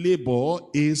 Her labor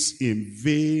is in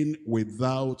vain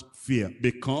without fear,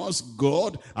 because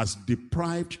God has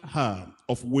deprived her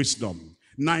of wisdom,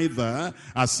 neither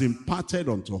has imparted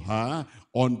unto her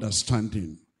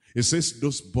understanding. It says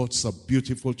those birds are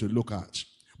beautiful to look at,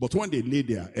 But when they lay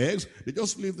their eggs, they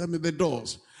just leave them in the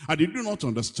doors. And they do not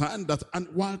understand that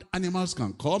wild animals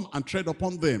can come and tread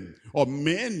upon them. Or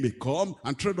men may come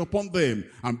and tread upon them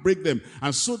and break them.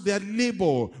 And so their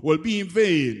labor will be in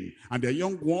vain. And their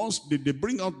young ones, they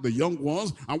bring out the young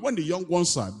ones. And when the young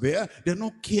ones are there, they're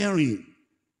not caring.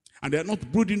 And they're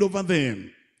not brooding over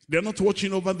them. They're not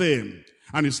watching over them.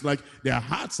 And it's like their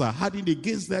hearts are hardened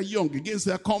against their young, against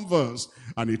their converse.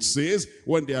 And it says,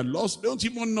 when they are lost, they don't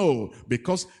even know,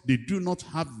 because they do not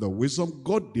have the wisdom.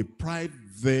 God deprived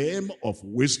them of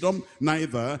wisdom,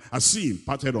 neither has he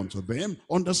imparted unto them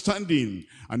understanding.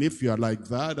 And if you are like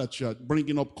that you are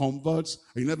bringing up converts,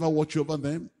 you never watch over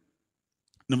them,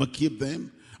 never keep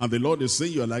them, and the Lord is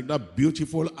saying you are like that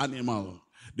beautiful animal.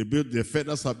 The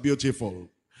feathers are beautiful,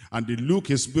 and the look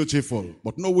is beautiful,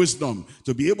 but no wisdom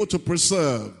to be able to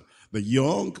preserve the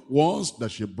young ones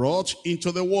that she brought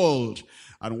into the world.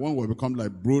 And when we become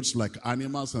like brutes, like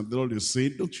animals, and the Lord is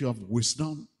saying, don't you have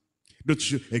wisdom?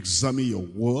 Don't you examine your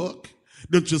work?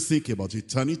 Don't you think about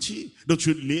eternity? Don't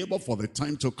you labor for the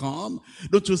time to come?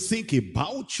 Don't you think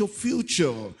about your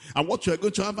future and what you are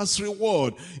going to have as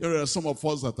reward? There are some of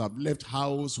us that have left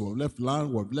house, we have left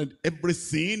land, we have left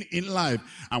everything in life.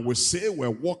 And we say we're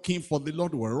working for the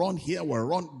Lord, we're run here, we're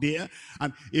run there.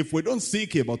 And if we don't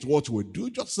think about what we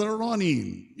do, just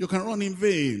running. You can run in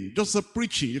vain. Just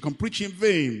preaching, you can preach in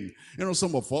vain. You know,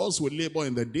 some of us will labor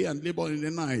in the day and labor in the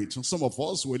night. And some of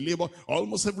us will labor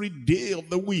almost every day of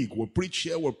the week. We preach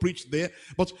here, we'll preach there,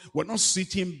 but we're not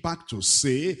sitting back to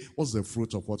say, what's the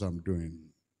fruit of what I'm doing?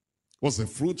 What's the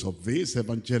fruit of this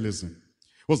evangelism?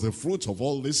 What's the fruit of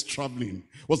all this traveling?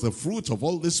 What's the fruit of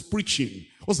all this preaching?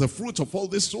 What's the fruit of all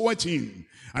this sweating?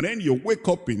 And then you wake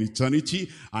up in eternity,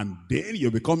 and then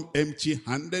you become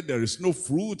empty-handed. There is no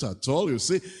fruit at all. You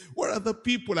say, where are the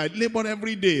people I labor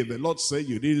every day? The Lord said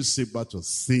you didn't sit back to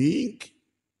think.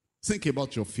 Think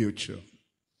about your future.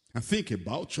 And think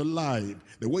about your life,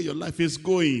 the way your life is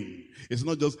going. It's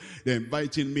not just they're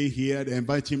inviting me here, they're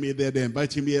inviting me there, they're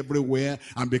inviting me everywhere.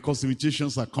 And because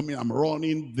invitations are coming, I'm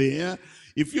running there.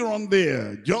 If you run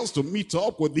there just to meet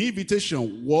up with the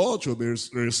invitation, what will the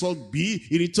result be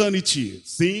in eternity?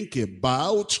 Think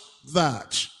about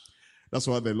that. That's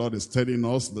why the Lord is telling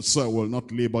us the soil will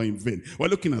not labor in vain. We're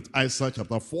looking at Isaiah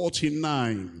chapter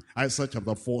 49. Isaiah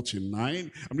chapter 49,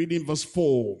 I'm reading verse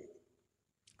 4.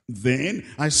 Then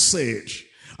I said,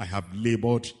 I have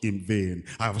labored in vain.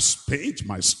 I have spent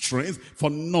my strength for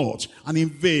naught and in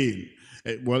vain.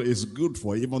 Well, it's good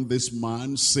for even this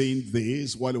man saying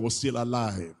this while he was still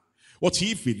alive. What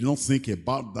if he did not think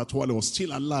about that while he was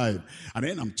still alive? And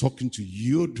then I'm talking to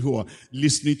you who are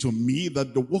listening to me,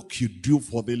 that the work you do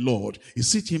for the Lord,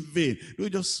 is it in vain? Do you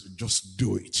just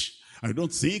do it? I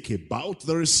don't think about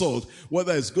the result,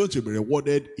 whether it's going to be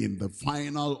rewarded on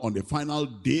the final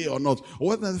day or not, or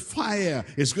whether the fire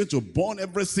is going to burn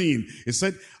everything. He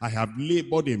said, I have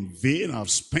labored in vain, I have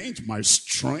spent my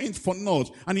strength for naught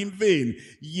and in vain.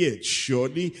 Yet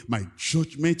surely my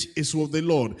judgment is with the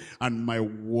Lord, and my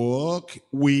work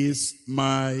with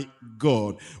my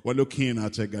God. We're looking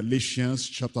at Galatians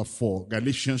chapter 4.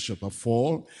 Galatians chapter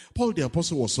 4. Paul the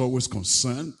apostle was always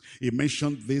concerned. He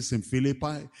mentioned this in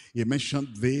Philippi. He mentioned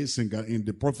this in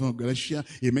the prophet of Galatia.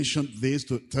 He mentioned this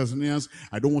to Thessalonians.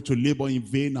 I don't want to labor in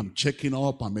vain. I'm checking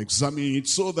up. I'm examining it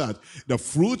so that the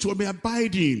fruit will be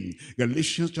abiding.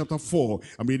 Galatians chapter 4.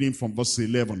 I'm reading from verse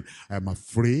 11. I am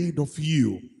afraid of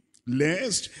you,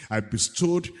 lest I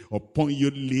bestowed upon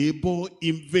you labor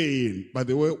in vain. By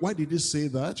the way, why did he say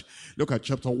that? Look at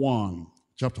chapter 1.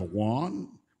 Chapter 1,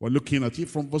 we're looking at it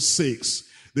from verse 6.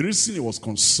 The reason he was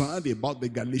concerned about the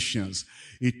Galatians,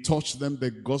 he taught them the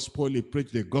gospel, he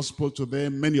preached the gospel to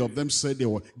them. Many of them said they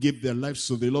would give their lives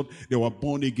to the Lord, they were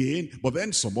born again. But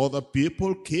then some other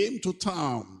people came to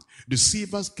town.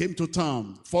 Deceivers came to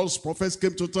town. False prophets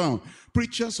came to town.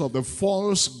 Preachers of the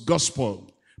false gospel,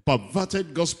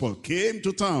 perverted gospel, came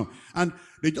to town. And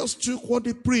they just took what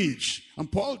they preached.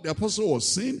 And Paul the apostle was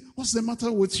saying, what's the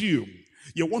matter with you?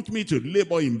 You want me to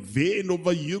labor in vain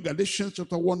over you? Galatians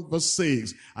chapter 1 verse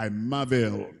 6. I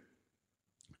marvel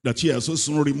that ye are so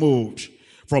soon removed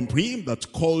from him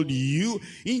that called you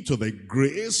into the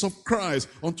grace of Christ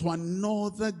unto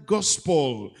another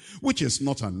gospel, which is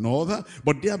not another,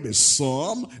 but there be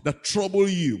some that trouble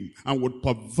you and would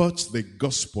pervert the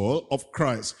gospel of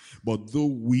Christ. But though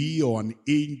we or an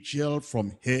angel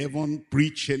from heaven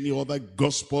preach any other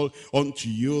gospel unto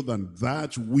you than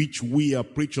that which we are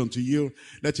preaching unto you,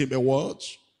 let him be what?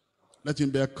 Let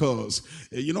him be accursed.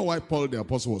 You know why Paul the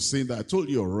apostle was saying that? I told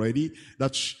you already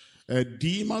that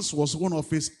Demas was one of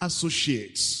his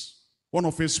associates, one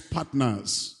of his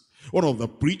partners. One of the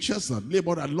preachers that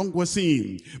labored along with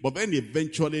him, but then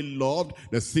eventually loved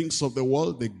the things of the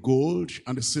world, the gold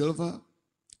and the silver,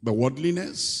 the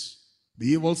worldliness, the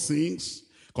evil things,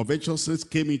 covetousness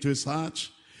came into his heart.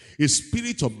 A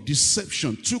spirit of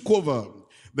deception took over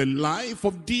the life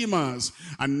of Demas.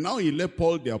 And now he left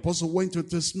Paul, the apostle, went to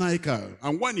Thessalonica.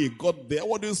 And when he got there,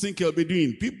 what do you think he'll be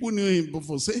doing? People knew him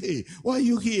before. Say, hey, why are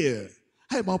you here?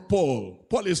 How about Paul?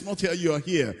 Paul is not here, you are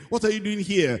here. What are you doing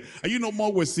here? Are you no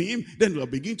more with him? Then they'll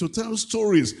begin to tell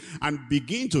stories and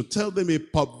begin to tell them a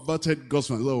perverted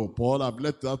gospel. Oh, Paul, I've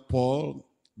left that Paul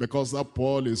because that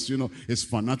Paul is, is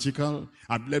fanatical.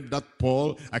 I've left that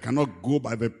Paul. I cannot go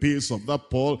by the pace of that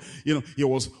Paul. He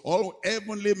was all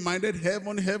heavenly minded,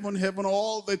 heaven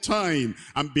all the time.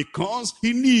 And because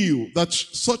he knew that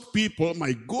such people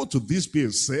might go to this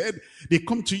place, said, they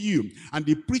come to you and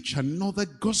they preach another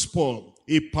gospel,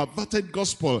 a perverted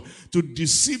gospel, to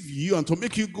deceive you and to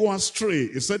make you go astray.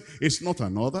 He said, it's not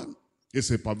another.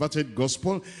 It's a perverted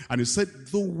gospel. And he said,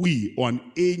 though we or an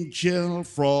angel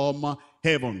from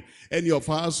heaven, any of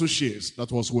our associates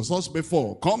that was with us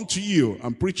before, come to you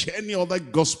and preach any other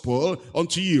gospel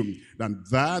unto you than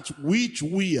that which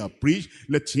we have preached,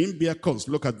 let him be accursed.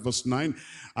 Look at verse 9.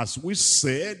 As we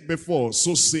said before,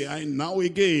 so say I now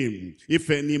again, if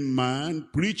any man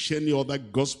preach any other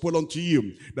gospel unto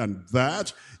you than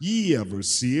that ye have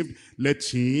received, let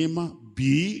him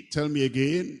be, tell me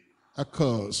again,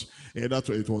 accursed. That's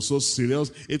why it was so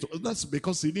serious. That's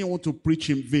because he didn't want to preach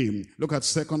in vain. Look at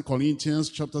 2 Corinthians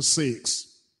chapter 6.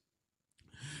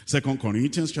 2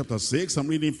 Corinthians chapter 6, I'm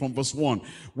reading from verse 1.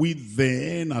 We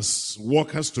then, as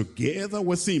workers together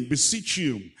with him, beseech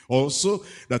you also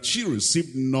that ye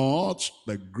receive not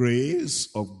the grace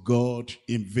of God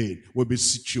in vain. We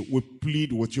beseech you, we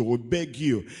plead with you, we beg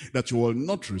you that you will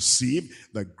not receive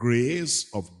the grace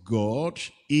of God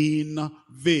in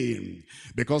vain.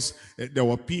 Because there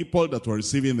were people that were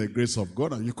receiving the grace of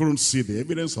God and you couldn't see the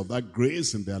evidence of that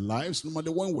grace in their lives.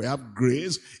 Normally when we have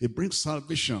grace, it brings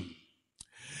salvation.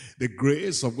 The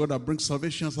grace of God that brings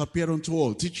salvation has appeared unto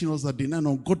all, teaching us that denying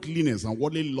ungodliness and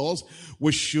worldly laws,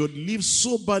 we should live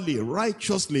soberly,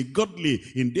 righteously, godly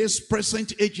in this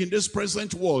present age, in this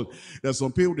present world. There's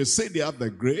some people, they say they have the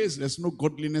grace, there's no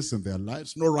godliness in their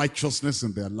lives, no righteousness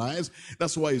in their lives.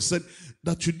 That's why he said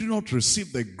that you do not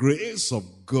receive the grace of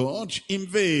God in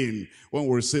vain. When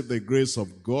we receive the grace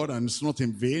of God and it's not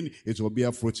in vain, it will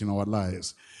bear fruit in our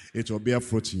lives. It will bear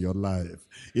fruit in your life.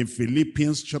 In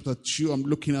Philippians chapter 2, I'm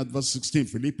looking at verse 16.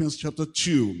 Philippians chapter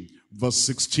 2, verse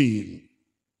 16.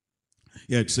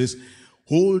 Yeah, it says,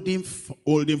 holding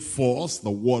forth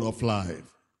the word of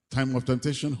life. Time of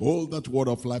temptation, hold that word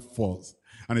of life forth.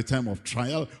 And a time of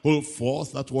trial, hold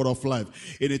forth that word of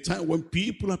life. In a time when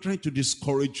people are trying to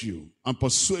discourage you and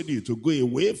persuade you to go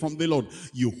away from the Lord,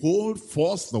 you hold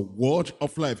forth the word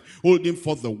of life. Holding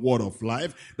forth the word of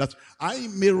life, that I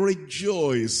may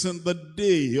rejoice in the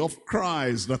day of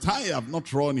Christ, that I have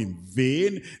not run in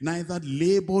vain, neither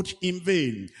labored in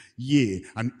vain. Yea,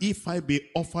 and if I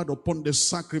be offered upon the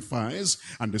sacrifice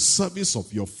and the service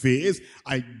of your faith,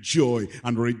 I joy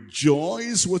and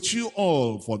rejoice with you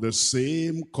all. For the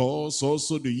same cause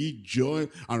also do ye joy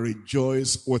and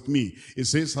rejoice with me. It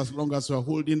says, as long as you are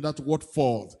holding that word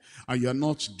forth, and you are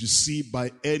not deceived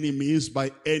by any means,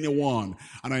 by anyone.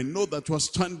 And I know that you are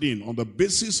standing on the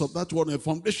basis of that word, the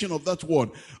foundation of that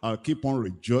word. I'll keep on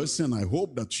rejoicing. I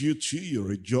hope that you too, you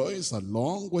rejoice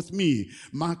along with me.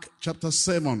 Mark chapter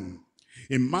 7.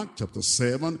 In Mark chapter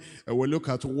 7, we look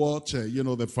at what,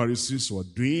 the Pharisees were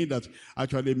doing that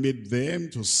actually made them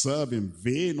to serve in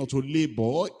vain or to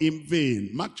labor in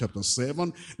vain. Mark chapter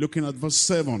 7, looking at verse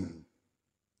 7.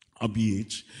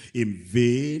 Albeit, in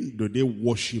vain do they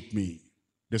worship me.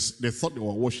 They thought they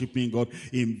were worshiping God.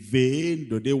 In vain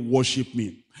do they worship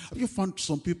me. Have you found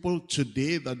some people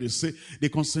today that they say they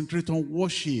concentrate on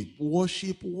worship,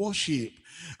 worship, worship?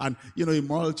 And,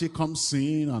 immorality comes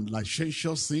in and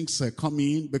licentious things come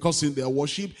in because in their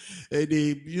worship,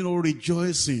 they,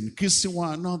 rejoice in kissing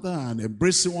one another and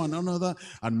embracing one another,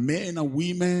 and men and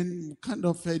women kind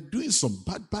of doing some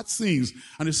bad things.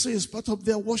 And they say it's part of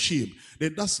their worship.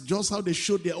 That's just how they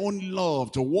show their own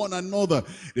love to one another.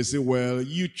 They say, well,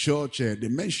 you church, they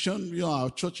mention, our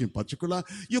church in particular,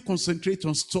 you concentrate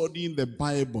on studying the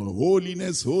Bible,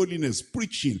 holiness,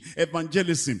 preaching,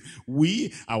 evangelism.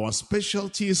 Our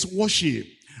specialty is worship.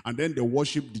 And then the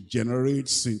worship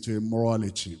degenerates into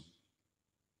immorality,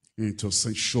 into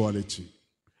sensuality.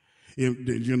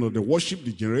 The worship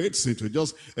degenerates into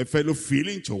just a fellow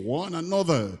feeling to one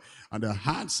another. And their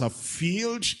hearts are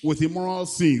filled with immoral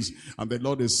things. And the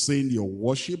Lord is saying, your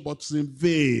worship, but in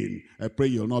vain. I pray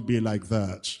you'll not be like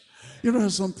that. You know,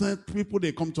 sometimes people,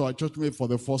 they come to our church maybe for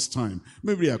the first time.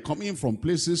 Maybe they are coming from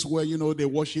places where, you know, they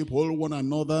worship all one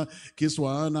another, kiss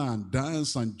one another, and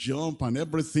dance and jump and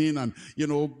everything, and, you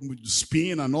know,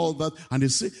 spin and all that. And they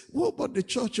say, well, but the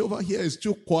church over here is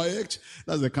too quiet.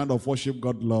 That's the kind of worship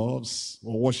God loves.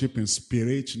 Or worship in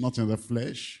spirit, not in the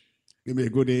flesh. Give me a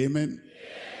good amen.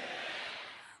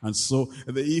 And so,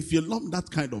 if you love that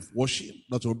kind of worship,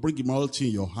 that will bring immorality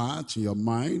in your heart, in your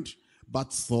mind,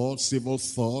 bad thoughts, evil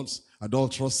thoughts,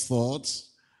 adulterous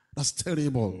thoughts, that's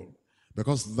terrible.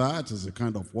 Because that is the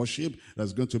kind of worship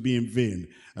that's going to be in vain.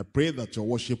 I pray that your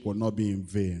worship will not be in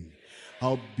vain.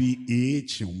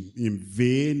 Howbeit in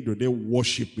vain do they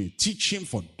worship me, teaching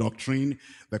for doctrine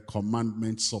the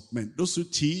commandments of men. Those who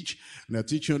teach, and they're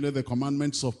teaching only the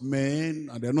commandments of men,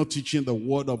 and they're not teaching the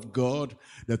word of God.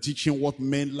 They're teaching what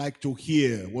men like to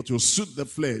hear, what will suit the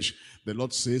flesh. The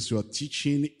Lord says you are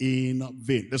teaching in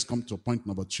vain. Let's come to point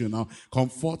number 2 now.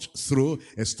 Comfort through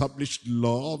established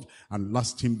love and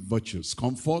lasting virtues.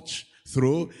 Comfort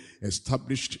through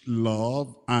established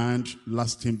love and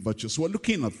lasting virtues. We're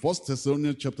looking at 1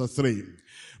 Thessalonians chapter 3.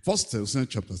 1 Thessalonians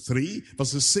chapter 3,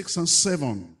 verses 6 and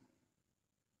 7.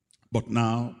 But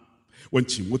now, when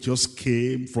Timotheus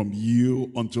came from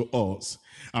you unto us,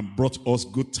 and brought us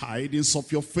good tidings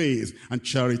of your faith and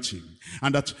charity,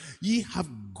 and that ye have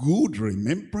good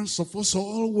remembrance of us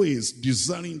always,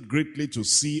 desiring greatly to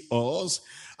see us,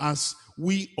 as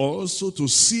we also to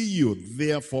see you.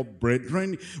 Therefore,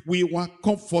 brethren, we were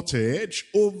comforted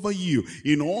over you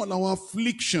in all our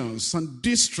afflictions and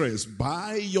distress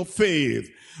by your faith.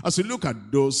 As you look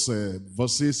at those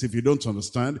verses, if you don't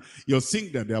understand, you'll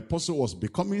think that the apostle was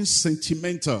becoming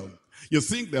sentimental. You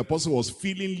think the apostle was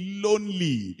feeling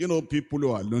lonely. You know, people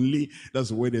who are lonely, that's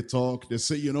the way they talk. They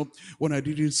say, you know, when I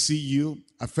didn't see you,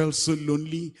 I felt so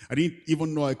lonely. I didn't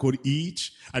even know I could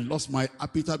eat. I lost my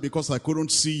appetite because I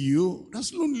couldn't see you.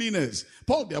 That's loneliness.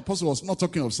 Paul the apostle was not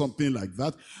talking of something like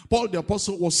that. Paul the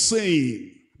apostle was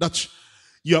saying that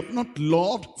you have not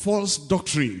loved false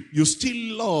doctrine. You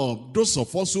still love those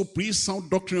of us who preach sound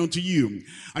doctrine unto you.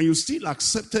 And you still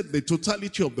accepted the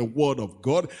totality of the word of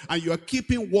God. And you are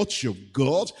keeping what you've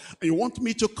got. And you want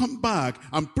me to come back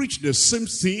and preach the same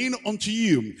thing unto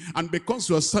you. And because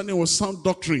you are standing with sound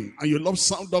doctrine, and you love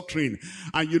sound doctrine,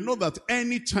 and you know that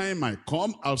anytime I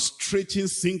come, I'll straighten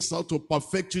things out to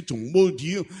perfect you, to mold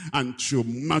you, and to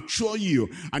mature you.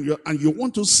 And you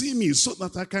want to see me so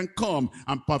that I can come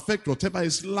and perfect whatever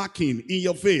is lacking in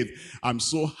your faith. I'm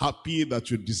so happy that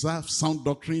you desire sound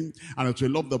doctrine, and that you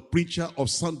love the preacher of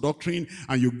sound doctrine,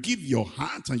 and you give your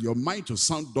heart and your mind to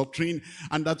sound doctrine,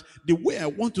 and that the way I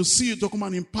want to see you to come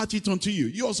and impart it unto you,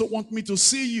 you also want me to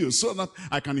see you so that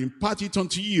I can impart it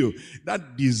unto you.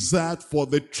 That desire for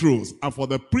the truth and for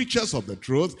the preachers of the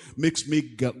truth makes me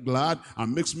glad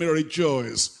and makes me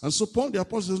rejoice. And so Paul the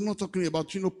apostle is not talking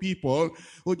about, you know, people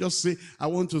who just say, I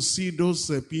want to see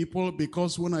those people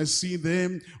because when I see them,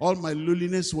 all my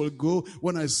loneliness will go.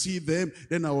 When I see them,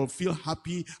 then I will feel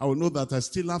happy. I will know that I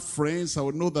still have friends. I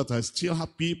will know that I still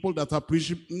have people that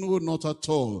appreciate. No, not at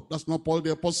all. That's not Paul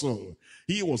the apostle.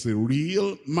 He was a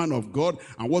real man of God,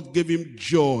 and what gave him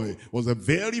joy was the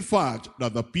very fact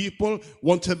that the people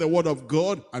wanted the word of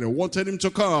God, and they wanted him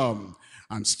to come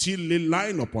and still lay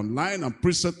line upon line and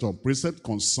precept on precept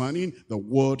concerning the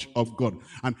word of God.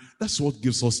 And that's what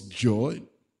gives us joy.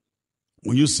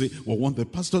 When you say, we want the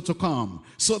pastor to come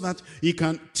so that he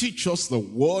can teach us the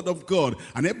word of God.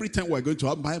 And every time we're going to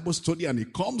have Bible study and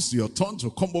it comes to your turn to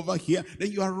come over here,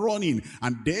 then you are running.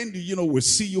 And then, you know, we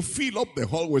see you fill up the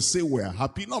hall. We say we're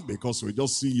happy, not because we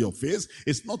just see your face.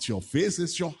 It's not your face,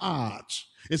 it's your heart.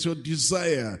 It's your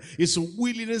desire. It's a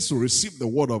willingness to receive the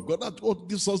word of God. That's what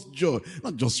gives us joy.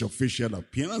 Not just your facial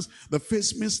appearance. The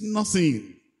face means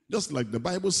nothing. Just like the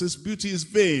Bible says, beauty is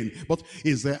vain, but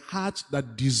it's the heart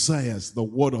that desires the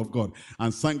word of God.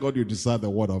 And thank God you desire the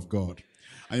word of God.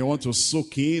 And you want to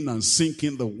soak in and sink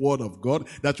in the word of God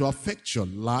that will affect your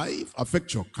life,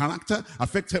 affect your character,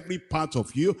 affect every part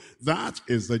of you. That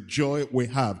is the joy we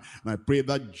have. And I pray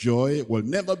that joy will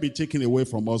never be taken away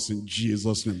from us in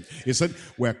Jesus' name. He said,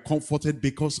 we're comforted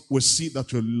because we see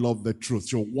that you love the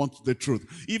truth. You want the truth.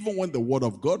 Even when the word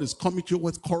of God is coming to you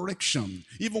with correction,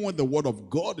 even when the word of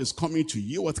God is coming to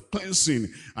you with cleansing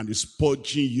and is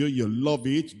purging you, you love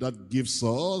it. That gives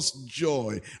us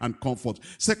joy and comfort.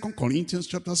 2 Corinthians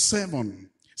chapter 7.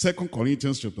 2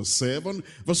 Corinthians chapter 7,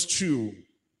 verse 2.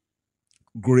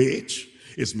 Great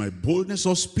is my boldness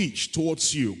of speech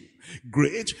towards you,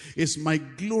 Great is my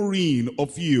glorying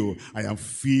of you. I am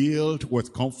filled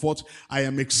with comfort. I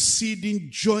am exceeding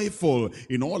joyful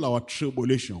in all our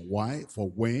tribulation. Why? For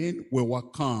when we were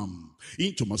come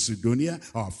into Macedonia,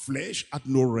 our flesh had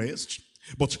no rest,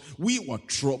 but we were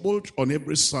troubled on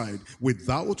every side.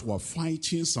 Without were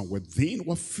fightings, and within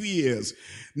were fears.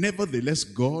 Nevertheless,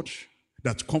 God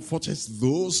that comforteth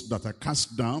those that are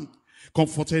cast down,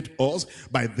 comforted us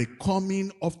by the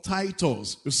coming of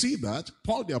Titus. You see that?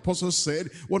 Paul the apostle said,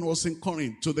 when he was in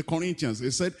Corinth, to the Corinthians, he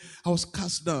said, I was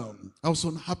cast down, I was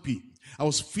unhappy. I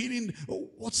was feeling,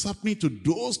 what's happening to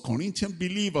those Corinthian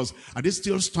believers? Are they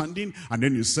still standing? And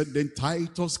then he said, then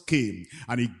Titus came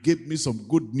and he gave me some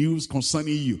good news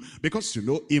concerning you. Because, you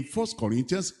know, in 1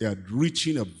 Corinthians, he had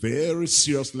written a very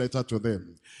serious letter to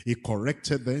them. He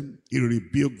corrected them, he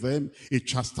rebuked them, he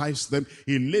chastised them,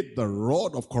 he laid the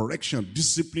rod of correction,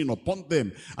 discipline upon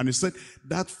them. And he said,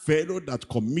 that fellow that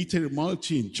committed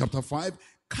immorality in chapter 5,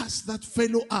 cast that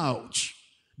fellow out.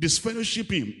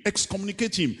 Disfellowship him,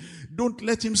 excommunicate him. Don't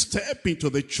let him step into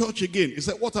the church again. He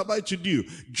said, what am I to do?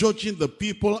 Judging the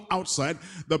people outside,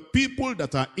 the people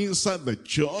that are inside the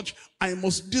church, I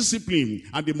must discipline,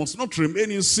 and they must not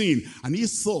remain in sin. And he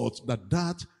thought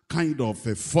that kind of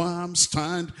a firm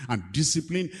stand and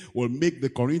discipline will make the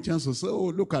Corinthians say, oh,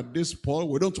 look at this Paul,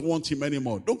 we don't want him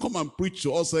anymore. Don't come and preach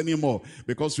to us anymore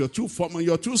because you're too firm and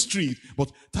you're too strict. But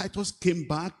Titus came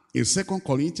back in 2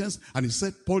 Corinthians and he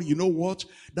said, Paul, you know what?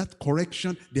 That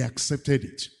correction, they accepted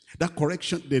it. That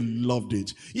correction, they loved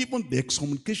it. Even the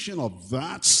excommunication of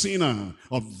that sinner,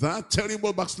 of that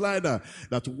terrible backslider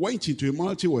that went into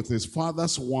immorality with his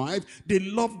father's wife, they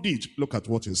loved it. Look at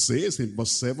what he says in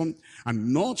verse 7.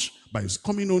 And not by his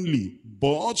coming only,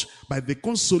 but by the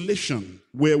consolation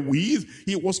wherewith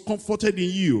he was comforted in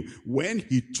you, when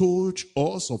he told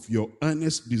us of your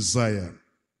earnest desire,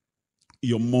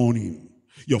 your mourning,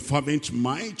 your fervent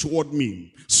mind toward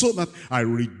me, so that I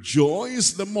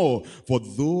rejoice the more. For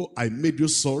though I made you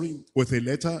sorry with a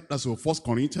letter, that's your 1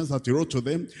 Corinthians that he wrote to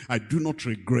them, I do not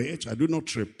regret, I do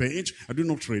not repent, I do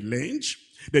not relent.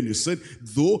 Then he said,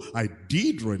 though I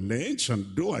did relent and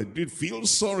though I did feel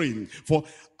sorry, for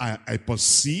I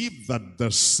perceive that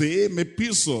the same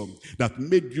epistle that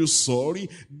made you sorry,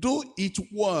 though it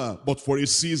were but for a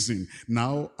season,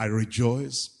 now I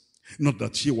rejoice, not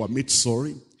that ye were made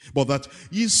sorry, but that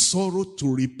ye sorrow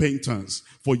to repentance.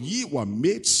 For ye were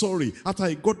made sorry after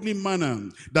a godly manner,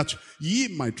 that ye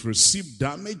might receive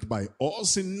damage by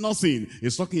us in nothing.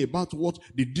 He's talking about what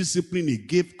the discipline he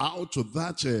gave out to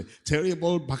that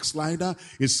terrible backslider.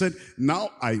 He said, now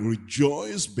I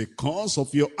rejoice because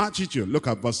of your attitude. Look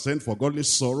at verse 10. For godly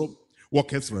sorrow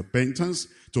worketh repentance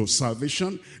to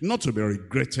salvation, not to be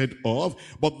regretted of,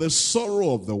 but the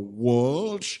sorrow of the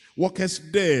world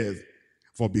worketh death.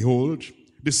 For behold,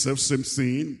 the selfsame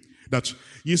thing that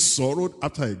ye sorrowed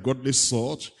after a godly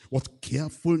sort, what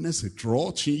carefulness it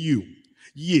wrought in you.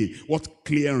 Yea, what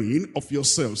clearing of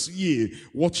yourselves. Yea,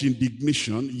 what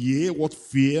indignation. Yea, what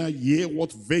fear. Yea,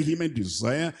 what vehement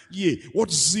desire. Yea,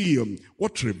 what zeal.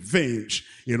 What revenge.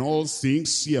 In all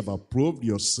things ye have approved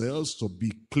yourselves to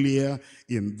be clear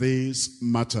in this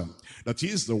matter. That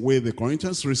is the way the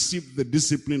Corinthians received the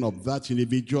discipline of that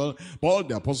individual. Paul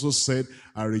the apostle said,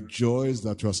 I rejoice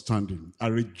that you are standing. I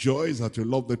rejoice that you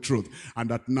love the truth. And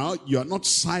that now you are not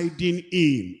siding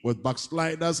in with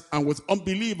backsliders and with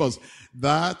unbelievers.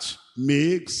 That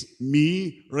makes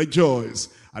me rejoice.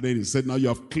 And then he said, now you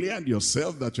have cleared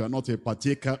yourself that you are not a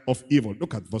partaker of evil.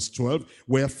 Look at verse 12.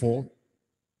 Wherefore,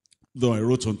 though I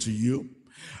wrote unto you,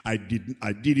 I did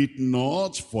it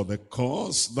not for the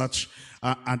cause that,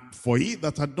 and for he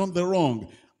that had done the wrong,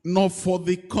 nor for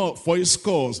his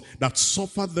cause that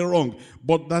suffered the wrong,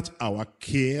 but that our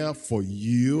care for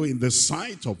you in the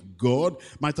sight of God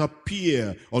might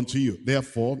appear unto you.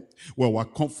 Therefore, we were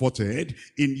comforted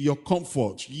in your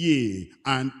comfort, yea,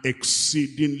 and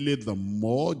exceedingly the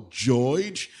more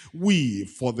joyed we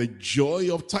for the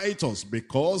joy of Titus,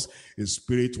 because his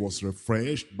spirit was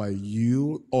refreshed by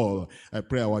you all. I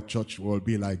pray our church will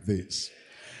be like this.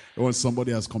 When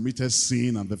somebody has committed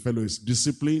sin and the fellow is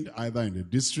disciplined, either in the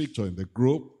district or in the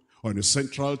group or in the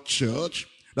central church,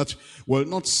 that will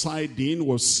not side in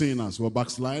with sinners, with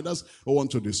backsliders who want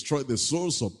to destroy the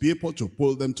souls of people, to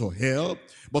pull them to hell,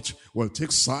 but will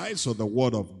take sides of the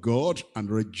word of God and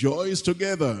rejoice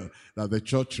together that the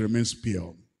church remains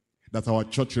pure, that our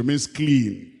church remains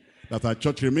clean, that our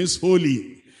church remains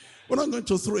holy. We're not going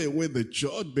to throw away the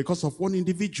church because of one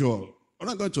individual. We're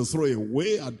not going to throw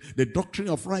away the doctrine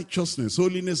of righteousness,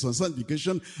 holiness, and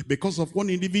sanctification because of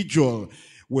one individual.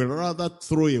 will rather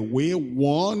throw away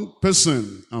one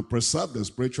person and preserve the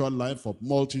spiritual life of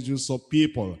multitudes of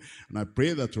people. And I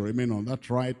pray that you remain on that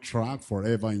right track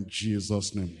forever in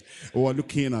Jesus' name. We're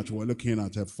looking at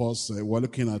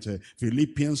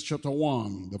Philippians chapter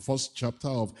 1, the first chapter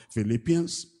of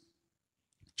Philippians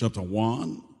chapter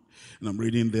 1. And I'm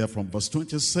reading there from verse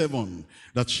 27,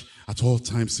 that at all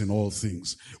times in all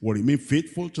things will remain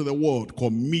faithful to the word,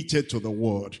 committed to the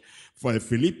word. For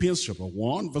Philippians chapter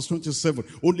 1, verse 27,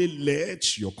 only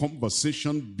let your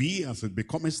conversation be as it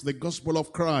becomes the gospel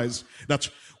of Christ, that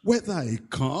whether I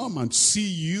come and see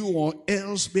you or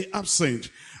else be absent,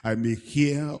 I may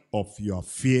hear of your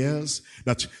affairs,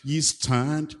 that ye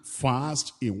stand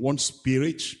fast in one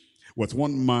spirit, with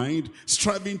one mind,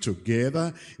 striving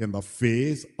together in the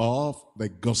faith of the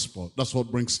gospel. That's what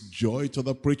brings joy to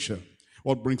the preacher.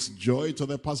 What brings joy to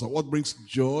the pastor? What brings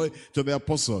joy to the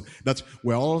apostle? That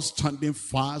we're all standing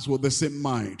fast with the same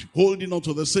mind, holding on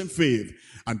to the same faith,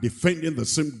 and defending the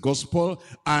same gospel,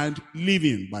 and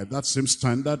living by that same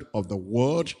standard of the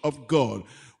word of God.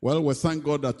 Well, we thank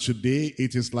God that today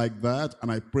it is like that,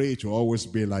 and I pray it will always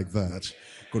be like that.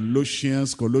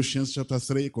 Colossians chapter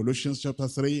 3,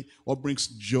 what brings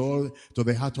joy to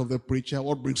the heart of the preacher?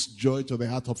 What brings joy to the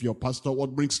heart of your pastor?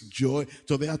 What brings joy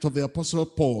to the heart of the apostle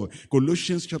Paul?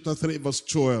 Colossians chapter 3 verse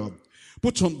 12.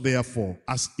 Put on therefore,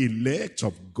 as elect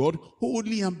of God,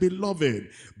 holy and beloved,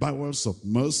 bowels of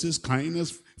mercies,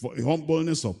 kindness, for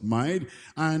humbleness of mind,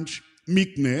 and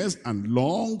meekness, and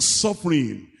long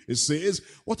suffering. It says,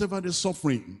 whatever the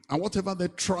suffering, and whatever the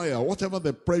trial, whatever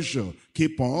the pressure,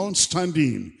 keep on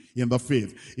standing in the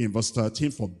faith. In verse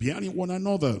 13, forbearing one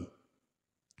another,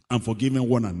 and forgiving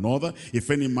one another, if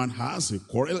any man has a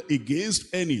quarrel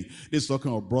against any. This is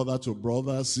talking of brother to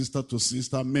brother, sister to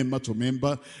sister, member to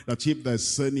member, that if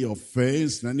there's any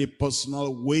offense in any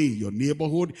personal way in your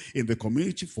neighborhood, in the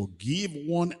community, forgive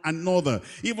one another.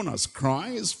 Even as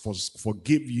Christ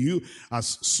forgive you,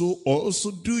 as so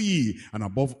also do ye. And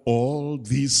above all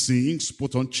these things,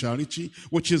 put on charity,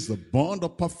 which is the bond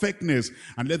of perfectness,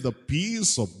 and let the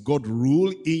peace of God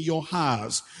rule in your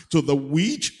hearts, to the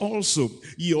which also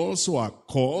ye also are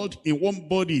called in one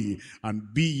body,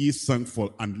 and be ye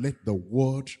thankful, and let the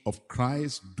word of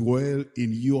Christ dwell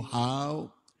in you.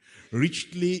 How?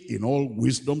 Richly in all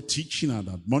wisdom, teaching and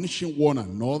admonishing one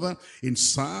another in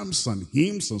psalms and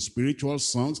hymns and spiritual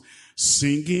songs,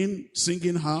 singing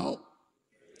how?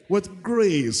 With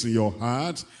grace in your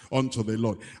heart unto the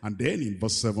Lord. And then in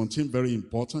verse 17, very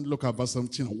important, look at verse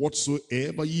 17.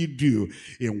 Whatsoever ye do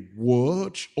in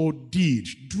word or deed,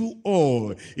 do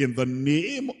all in the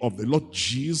name of the Lord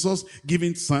Jesus,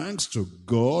 giving thanks to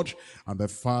God and the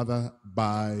Father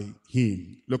by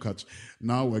him. Look at,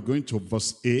 now we're going to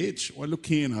verse 8. We're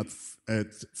looking at 1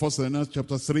 Thessalonians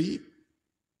chapter 3.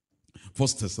 1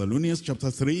 Thessalonians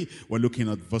chapter 3, we're looking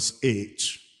at verse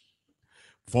 8.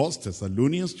 1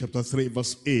 Thessalonians chapter 3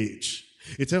 verse 8.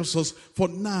 It tells us, for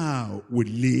now we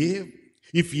live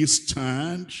if ye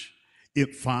stand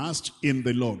fast in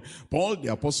the Lord. Paul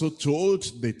the apostle told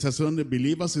the Thessalonian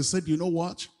believers, he said, you know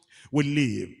what? We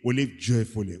live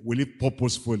joyfully, we live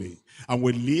purposefully, and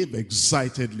we live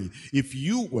excitedly if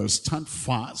you will stand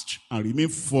fast and remain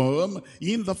firm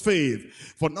in the faith.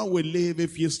 For now we live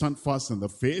if you stand fast in the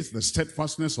faith. The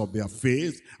steadfastness of their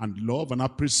faith and love and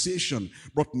appreciation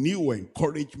brought new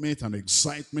encouragement and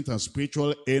excitement and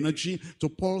spiritual energy to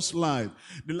Paul's life.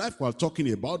 The life we're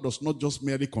talking about does not just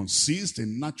merely consist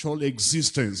in natural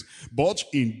existence, but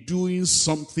in doing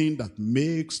something that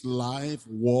makes life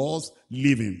worth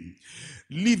living.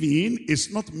 Living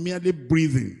is not merely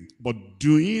breathing, but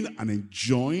doing and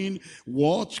enjoying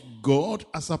what God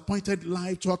has appointed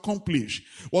life to accomplish.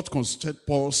 What constituted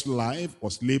Paul's life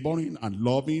was laboring and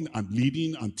loving and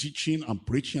leading and teaching and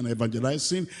preaching and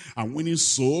evangelizing and winning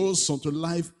souls unto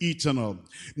life eternal.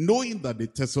 Knowing that the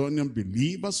Thessalonian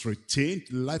believers retained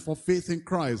the life of faith in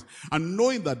Christ, and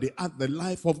knowing that they had the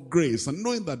life of grace, and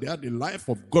knowing that they had the life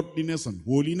of godliness and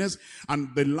holiness, and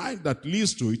the life that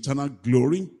leads to eternal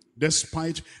glory,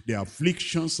 despite the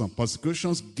afflictions and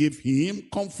persecutions, gave him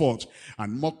comfort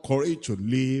and more courage to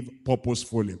live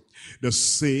purposefully. The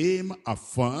same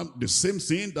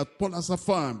thing that Paul has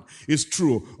affirmed is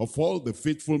true of all the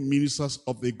faithful ministers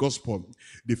of the gospel.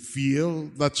 They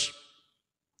feel that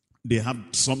they have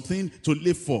something to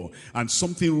live for and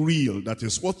something real that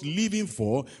is worth living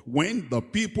for when the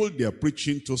people they are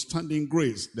preaching to stand in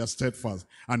grace, they are steadfast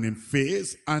and in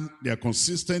faith, and they are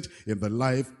consistent in the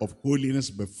life of holiness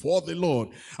before the Lord.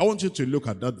 I want you to look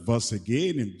at that verse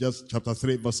again in just chapter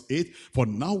 3 verse 8. For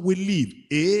now we live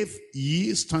if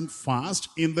ye stand fast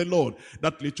in the Lord.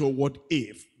 That little word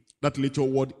if. That little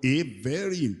word if,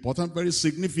 very important, very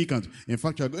significant. In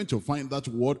fact, you're going to find that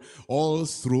word all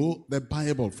through the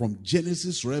Bible, from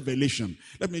Genesis to Revelation.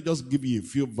 Let me just give you a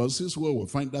few verses where we'll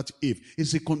find that if.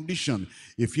 It's a condition.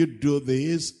 If you do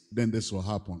this, then this will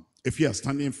happen. If you are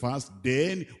standing fast,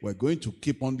 then we're going to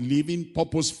keep on living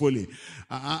purposefully.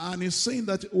 And he's saying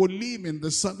that we'll live in the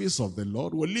service of the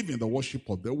Lord. We'll live in the worship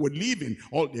of the Lord. We'll live in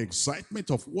all the excitement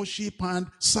of worship and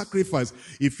sacrifice.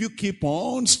 If you keep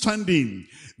on standing,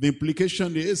 the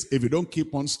implication is, if you don't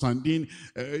keep on standing,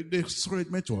 the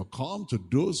discouragement will come to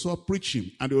those who are preaching.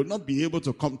 And they will not be able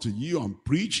to come to you and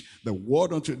preach the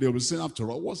word until they will say, after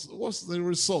all, what's the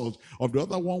result of the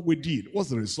other one we did?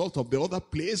 What's the result of the other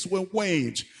place we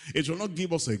went? It will not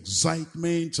give us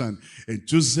excitement and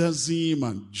enthusiasm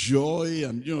and joy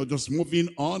and, just moving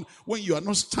on. When you are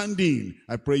not standing,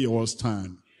 I pray you will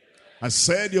stand. I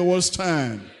said you will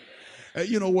stand.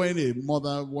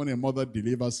 When a mother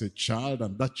delivers a child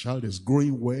and that child is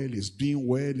growing well, is doing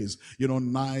well, is,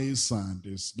 nice and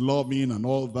is loving and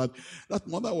all that, that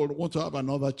mother will want to have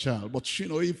another child. But,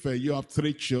 if you have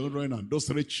 3 children and those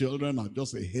 3 children are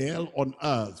just a hell on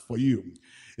earth for you,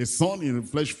 a thorn in the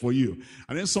flesh for you,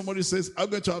 and then somebody says, I'm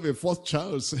going to have a 4th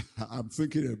child, I'm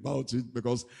thinking about it,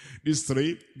 because these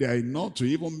 3, they are enough to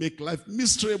even make life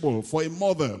miserable for a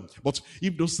mother. But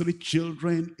if those 3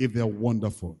 children, if they're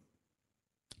wonderful,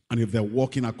 and if they're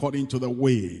walking according to the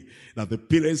way that the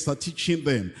parents are teaching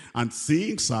them, and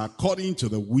things are according to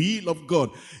the will of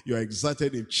God, you're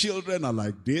excited. If children are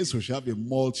like this, we shall have a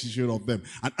multitude of them.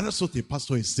 And that's what the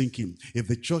pastor is thinking. If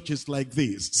the church is like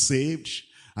this, saved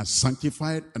and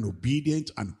sanctified and obedient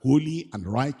and holy and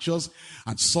righteous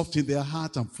and soft in their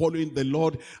heart and following the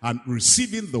Lord and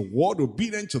receiving the word,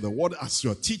 obedient to the word as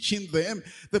you're teaching them,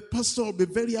 the pastor will be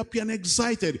very happy and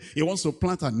excited. He wants to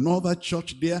plant another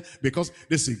church there because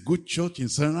there's a good church in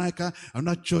Thessalonica,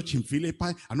 another church in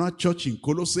Philippi, another church in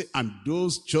Colossae, and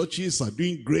those churches are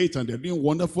doing great and they're doing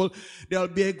wonderful. There'll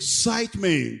be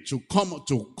excitement to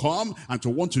come and to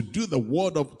want to do the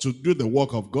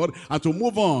work of God and to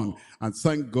move on. And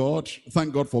thank God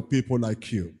for people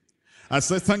like you. I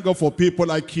said, thank God for people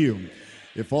like you.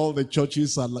 If all the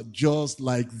churches are just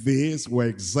like this, we're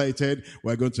excited,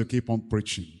 we're going to keep on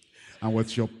preaching. And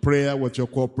with your prayer, with your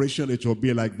cooperation, it will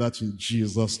be like that in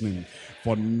Jesus' name.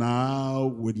 For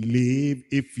now we live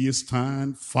if you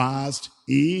stand fast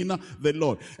in the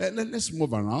Lord. Let's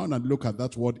move around and look at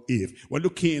that word if. We're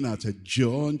looking at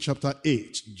John chapter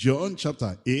 8. John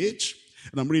chapter 8.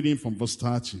 And I'm reading from verse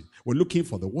 30. We're looking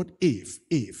for the word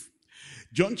if.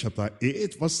 John chapter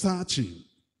 8, verse 30.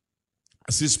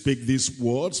 As he spake these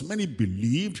words, many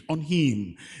believed on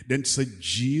him. Then said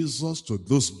Jesus to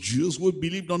those Jews who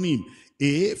believed on him,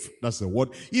 if, that's the word,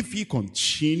 if ye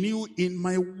continue in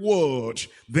my word,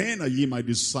 then are ye my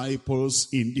disciples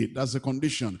indeed. That's the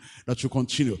condition, that you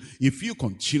continue. If you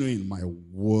continue in my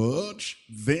word,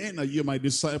 then are ye my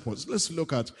disciples. Let's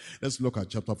look at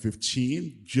chapter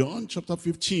 15, John chapter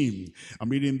 15. I'm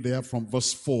reading there from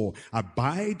verse 4.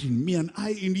 Abide in me and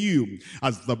I in you.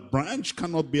 As the branch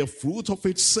cannot bear fruit of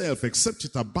itself, except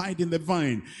it abide in the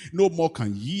vine, no more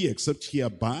can ye, except ye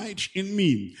abide in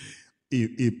me.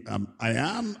 I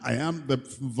am the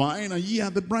vine, and ye are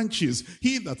the branches.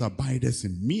 He that abideth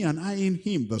in me, and I in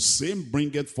him, the same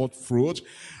bringeth forth fruit.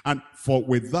 And for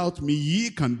without me ye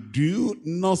can do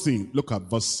nothing. Look at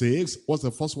verse 6. What's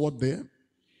the first word there?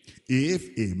 If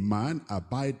a man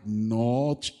abide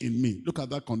not in me. Look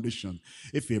at that condition.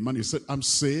 If a man, he said, I'm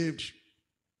saved,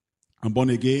 I'm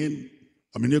born again,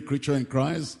 I'm a new creature in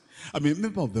Christ, I'm a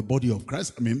member of the body of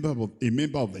Christ, I'm a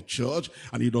member of the church,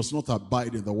 and he does not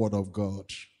abide in the word of God.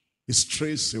 He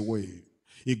strays away.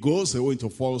 He goes away into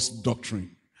false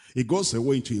doctrine. He goes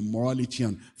away into immorality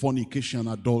and fornication and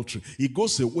adultery. He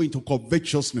goes away into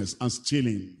covetousness and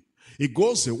stealing. He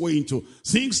goes away into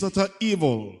things that are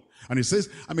evil. And he says,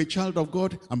 I'm a child of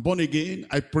God, I'm born again,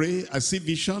 I pray, I see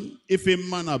vision. If a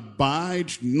man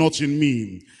abide not in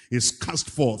me, is cast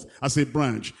forth as a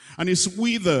branch, and is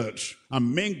withered,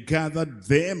 and men gather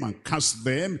them and cast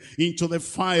them into the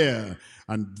fire,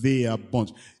 and they are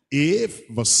burnt. If,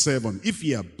 verse 7, if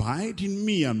ye abide in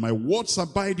me, and my words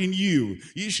abide in you,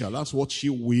 ye shall ask what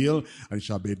ye will, and it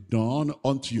shall be done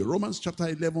unto you. Romans chapter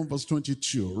 11, verse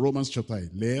 22. Romans chapter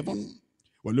 11,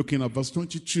 we're looking at verse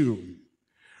 22.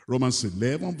 Romans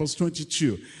 11, verse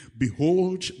 22.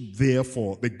 Behold,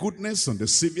 therefore, the goodness and the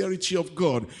severity of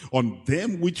God on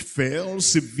them which fell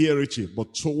severity,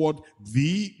 but toward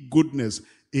thee goodness,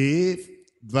 if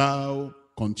thou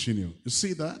continue. You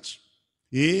see that?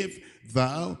 If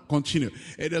thou continue.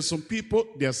 And there's some people,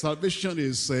 their salvation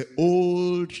is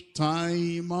old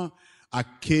time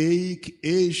archaic,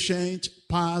 ancient,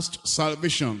 past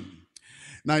salvation.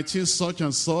 19 such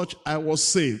and such, I was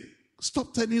saved.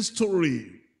 Stop telling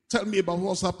story. Tell me about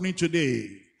what's happening today.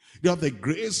 You have the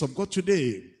grace of God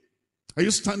today. Are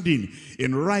you standing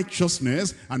in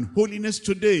righteousness and holiness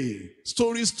today?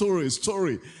 Story, story,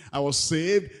 story. I was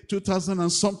saved 2000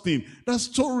 and something. That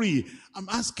story. I'm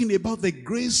asking about the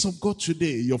grace of God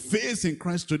today. Your faith in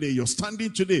Christ today. Your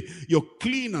standing today. Your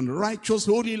clean and righteous,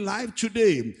 holy life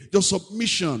today. Your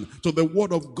submission to the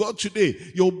word of God today.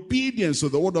 Your obedience to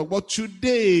the word of God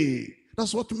today.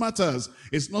 That's what matters.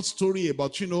 It's not story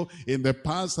about, in the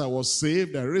past I was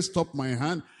saved. I raised up my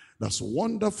hand. That's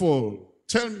wonderful.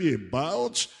 Tell me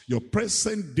about your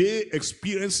present day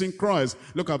experience in Christ.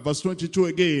 Look at verse 22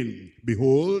 again.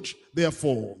 Behold,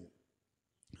 therefore,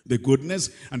 the goodness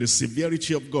and the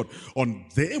severity of God. On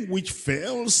them which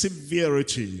fell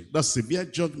severity, that's severe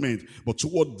judgment, but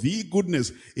toward thee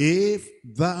goodness, if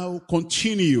thou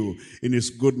continue in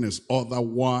his goodness.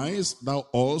 Otherwise, thou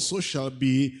also shalt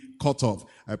be cut off.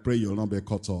 I pray you'll not be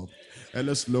cut off. And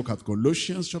let's look at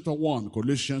Colossians chapter 1.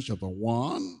 Colossians chapter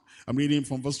 1. I'm reading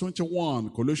from verse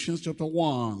 21. Colossians chapter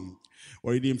 1.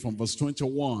 We're reading from verse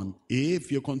 21.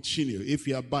 If you continue, if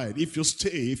you abide, if you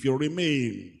stay, if you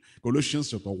remain.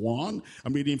 Colossians chapter 1.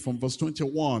 I'm reading from verse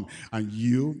 21. And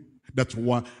you that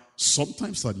were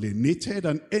sometimes alienated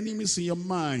and enemies in your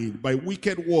mind by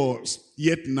wicked words,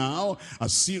 yet now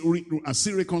as he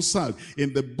reconciled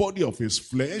in the body of his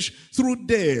flesh through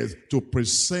death to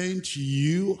present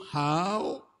you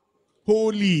how?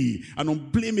 Holy and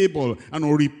unblameable and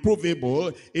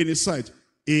unreprovable in his sight,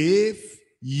 if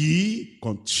ye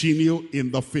continue in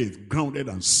the faith, grounded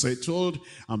and settled,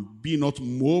 and be not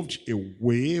moved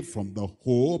away from the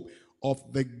hope of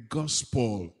the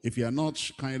gospel. If you are not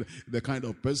the kind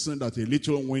of person that a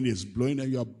little wind is blowing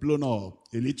and you are blown up,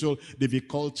 a little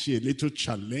difficulty, a little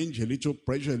challenge, a little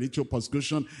pressure, a little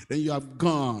persecution, then you have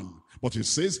gone. But it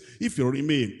says, if you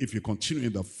remain, if you continue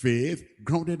in the faith,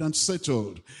 grounded and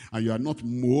settled, and you are not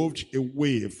moved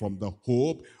away from the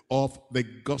hope of the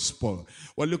gospel.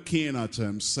 We're looking at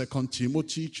 2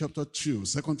 Timothy chapter 2.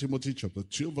 2 Timothy chapter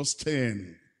 2 verse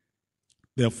 10.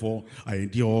 Therefore, I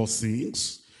endure all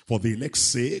things for the elect's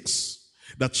sakes,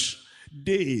 that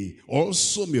they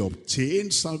also may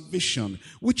obtain salvation,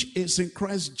 which is in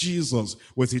Christ Jesus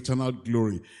with eternal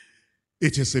glory.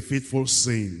 It is a faithful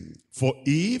saying, for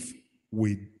if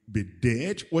we be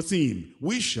dead with him,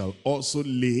 we shall also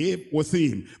live with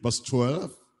him. Verse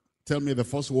 12, tell me the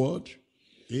first word.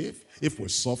 If we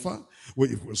suffer,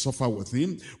 if we suffer with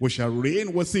him, we shall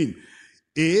reign with him.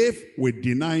 If we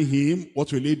deny him,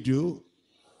 what will he do?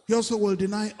 He also will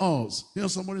deny us.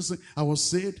 Somebody say, I was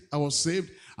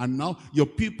saved, and now your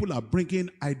people are bringing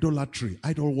idolatry,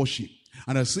 idol worship.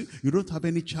 And I say, you don't have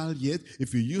any child yet.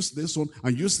 If you use this one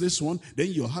and use this one, then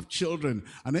you'll have children.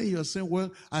 And then you're saying,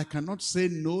 well, I cannot say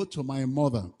no to my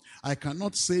mother. I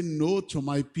cannot say no to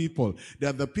my people. They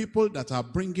are the people that are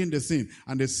bringing the thing.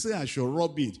 And they say I should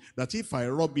rob it. That if I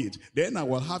rob it, then I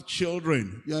will have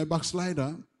children. You're a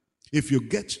backslider. If you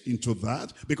get into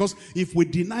that, because if we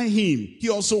deny him, he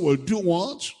also will do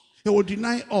what? He will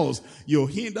deny us. You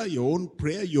hinder your own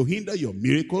prayer, you hinder your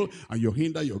miracle, and you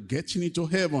hinder your getting into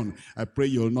heaven. I pray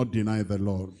you will not deny the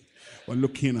Lord. We're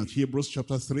looking at Hebrews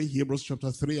chapter 3. Hebrews chapter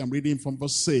 3, I'm reading from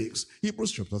verse 6.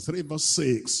 Hebrews chapter 3, verse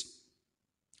 6.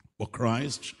 For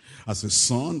Christ, as a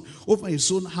son, over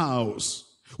his own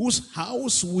house, whose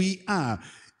house we are,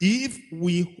 if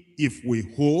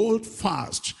we hold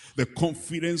fast the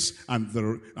confidence and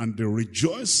the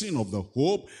rejoicing of the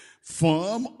hope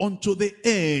firm unto the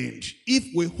end.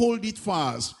 If we hold it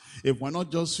fast, if we're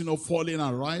not just, falling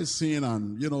and rising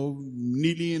and,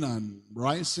 kneeling and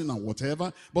rising and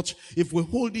whatever, but if we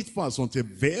hold it fast until the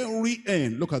very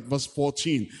end, look at verse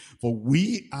 14. For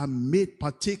we are made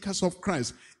partakers of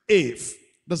Christ if,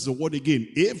 that's the word again,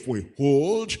 if we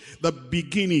hold the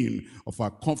beginning of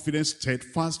our confidence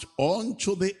steadfast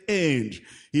unto the end.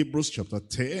 Hebrews chapter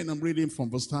 10, I'm reading from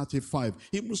verse 35.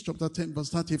 Hebrews chapter 10, verse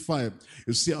 35.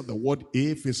 You see how the word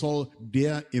if is all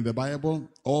there in the Bible,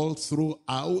 all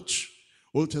throughout.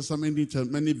 Old Testament,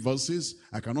 many verses.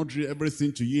 I cannot read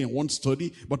everything to you in one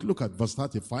study, but look at verse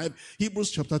 35.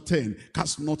 Hebrews chapter 10.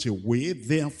 Cast not away,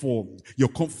 therefore, your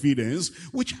confidence,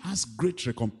 which has great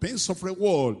recompense of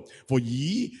reward. For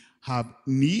ye have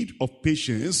need of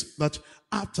patience, that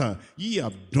after ye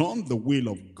have done the will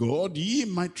of God, ye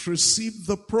might receive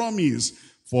the promise.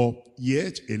 For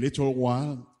yet a little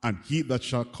while, and he that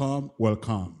shall come will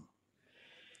come,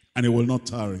 and he will not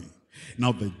tarry.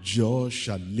 Now the just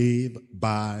shall live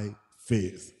by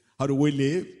faith. How do we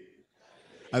live?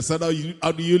 I said,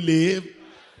 how do you live?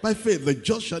 By faith. The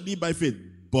just shall live by faith.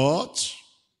 But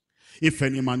if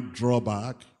any man draw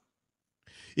back,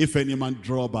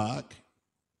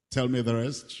 tell me the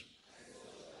rest.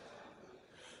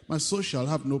 My soul shall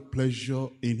have no pleasure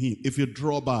in him. If you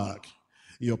draw back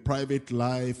in your private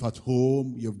life at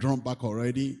home, you've drawn back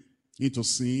already into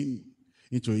sin,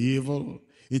 into evil,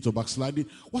 into backsliding.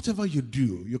 Whatever you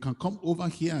do, you can come over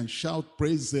here and shout,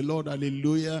 praise the Lord,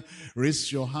 hallelujah.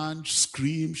 Raise your hand,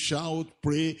 scream, shout,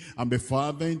 pray, and be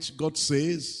fervent. God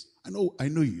says, I know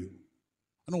you.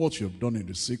 I know what you have done in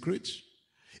the secret.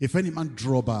 If any man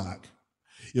draw back,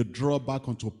 you draw back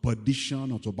onto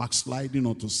perdition, onto backsliding,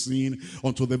 onto sin,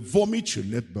 onto the vomit you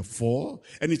left before.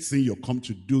 Anything you come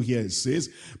to do here, it says,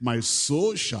 my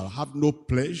soul shall have no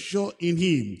pleasure in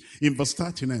him. In verse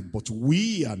 39, but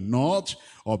we are not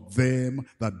of them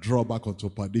that draw back onto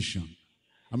perdition.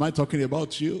 Am I talking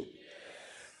about you?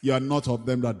 You are not of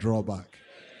them that draw back.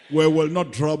 We will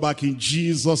not draw back in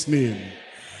Jesus' name.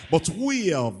 But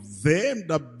we are of them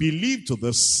that believe to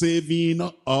the saving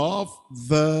of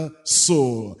the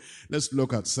soul. Let's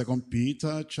look at 2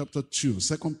 Peter chapter 2.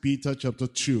 2 Peter chapter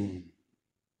 2,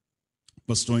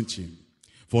 verse 20.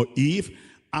 For if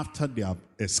after they have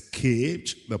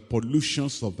escaped the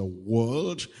pollutions of the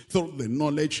world through the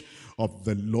knowledge of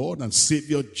the Lord and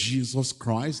Savior Jesus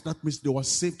Christ, that means they were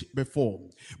saved before.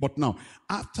 But now,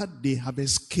 after they have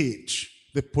escaped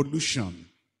the pollution,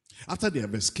 after they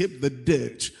have escaped the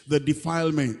dirt, the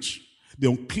defilement, the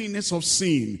uncleanness of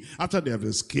sin, after they have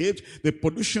escaped the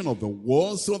pollution of the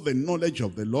world through the knowledge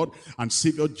of the Lord and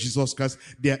Savior Jesus Christ,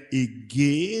 they are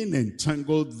again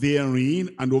entangled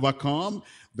therein and overcome.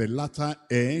 The latter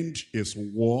end is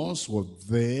worse with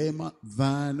them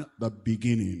than the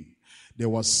beginning. They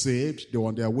were saved, they were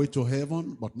on their way to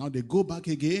heaven, but now they go back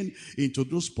again into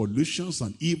those pollutions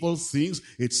and evil things.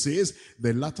 It says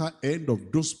the latter end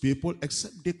of those people,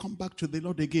 except they come back to the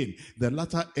Lord again, the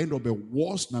latter end will be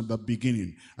worse than the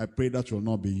beginning. I pray that will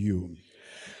not be you.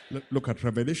 Look at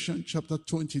Revelation chapter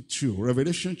 22.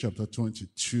 Revelation chapter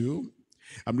 22.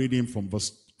 I'm reading from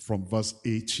verse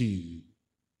 18.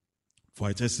 For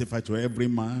I testify to every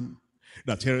man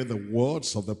that heareth the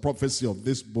words of the prophecy of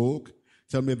this book.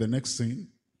 Tell me the next thing.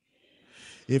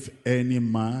 If any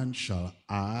man shall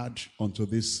add unto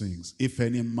these things. If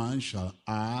any man shall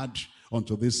add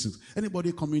unto these things.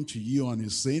 Anybody coming to you and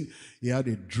is saying he had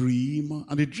a dream,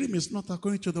 and the dream is not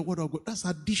according to the word of God. That's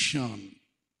addition.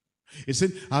 He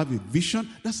said, I have a vision.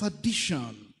 That's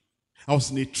addition. I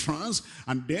was in a trance,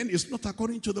 and then it's not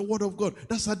according to the word of God.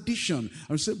 That's addition.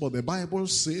 I say, but the Bible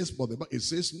says, it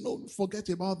says, no, forget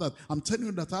about that. I'm telling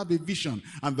you that I have a vision,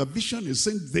 and the vision is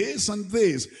saying this and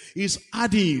this is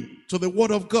adding to the word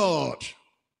of God.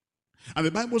 And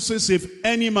the Bible says, if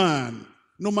any man,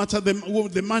 no matter who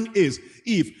the man is,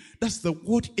 if, that's the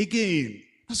word again.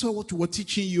 That's what we're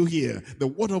teaching you here. The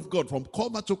word of God from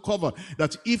cover to cover,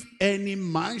 that if any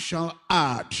man shall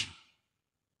add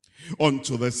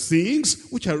unto the things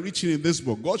which are written in this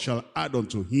book, God shall add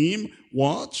unto him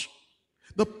what?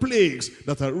 The plagues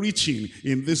that are written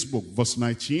in this book. Verse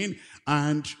 19.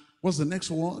 And what's the next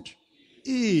word?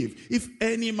 If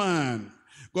any man.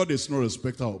 God is no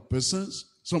respecter of persons.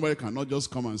 Somebody cannot just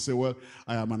come and say, well,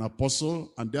 I am an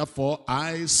apostle, and therefore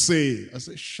I say,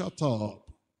 shut up.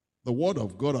 The word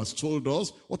of God has told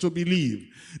us what to believe.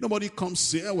 Nobody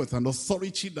comes here with an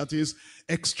authority that is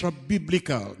extra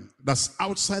biblical, that's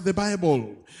outside the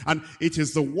Bible. And it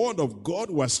is the word of God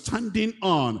we're standing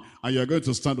on, and you're going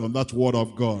to stand on that word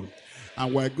of God.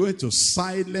 And we're going to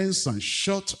silence and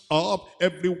shut up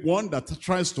everyone that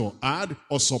tries to add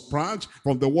or subtract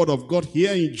from the word of God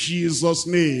here in Jesus'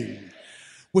 name.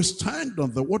 We stand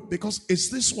on the word because it's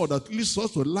this word that leads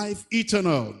us to life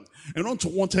eternal. I don't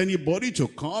want anybody to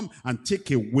come and take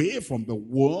away from the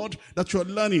word that you're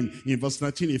learning. In verse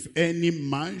 19, if any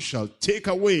man shall take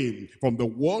away from the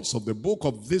words of the book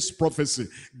of this prophecy,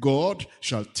 God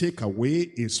shall take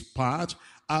away his part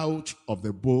out of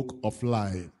the book of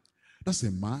life. That's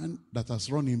a man that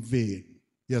has run in vain.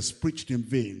 He has preached in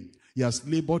vain. He has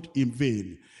labored in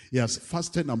vain. He has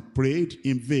fasted and prayed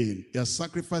in vain. He has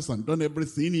sacrificed and done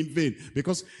everything in vain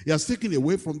because he has taken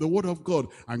away from the word of God.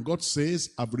 And God says,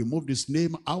 I've removed his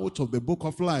name out of the book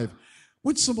of life.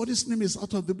 When somebody's name is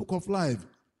out of the book of life,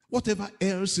 whatever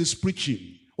else is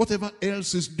preaching, whatever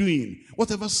else is doing,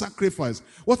 whatever sacrifice,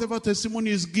 whatever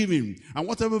testimony is giving, and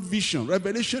whatever vision,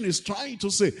 revelation is trying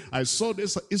to say, I saw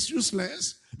this, is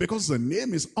useless because the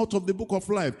name is out of the book of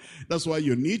life. That's why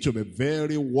you need to be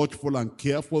very watchful and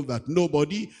careful that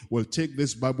nobody will take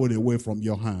this Bible away from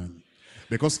your hand.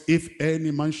 Because if any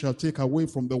man shall take away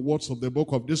from the words of the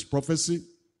book of this prophecy,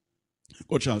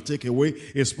 God shall take away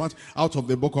his part out of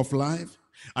the book of life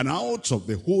and out of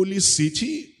the holy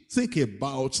city Think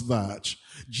about that.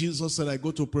 Jesus said, I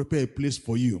go to prepare a place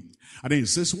for you. And then he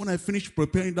says, when I finish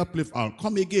preparing that place, I'll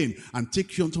come again and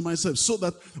take you unto myself, so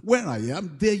that where I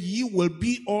am, there ye will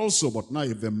be also. But now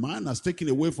if the man has taken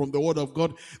away from the word of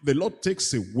God, the Lord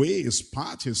takes away his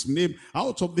part, his name,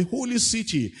 out of the holy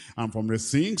city, and from the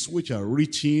things which are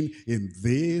written in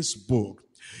this book.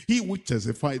 He which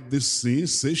testified this thing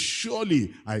says,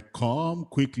 surely I come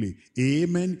quickly.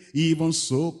 Amen. Even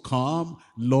so, come,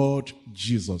 Lord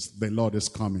Jesus. The Lord is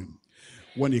coming.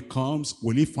 When he comes,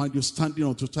 will he find you standing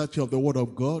on totality of the word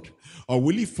of God? Or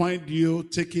will he find you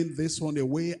taking this one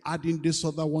away, adding this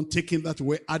other one, taking that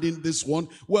away, adding this one?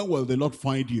 Where will the Lord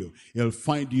find you? He'll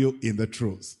find you in the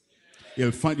truth.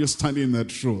 He'll find you standing in the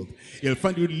truth. He'll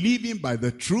find you living by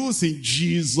the truth in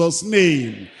Jesus'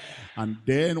 name. And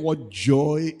then what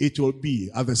joy it will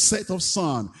be at the set of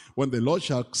sun when the Lord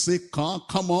shall say,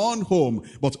 come on home.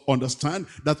 But understand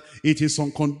that it is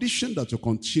on condition that you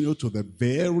continue to the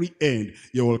very end.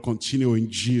 You will continue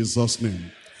in Jesus'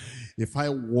 name. If I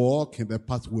walk in the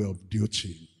pathway of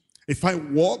duty, if I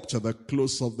walk to the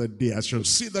close of the day, I shall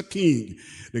see the King,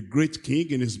 the great King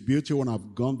in his beauty. When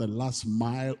I've gone the last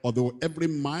mile, or every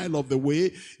mile of the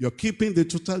way, you're keeping the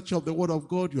totality of the word of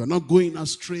God. You are not going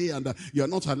astray, and you are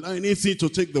not allowing anything to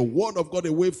take the word of God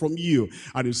away from you.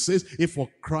 And it says, if for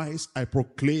Christ I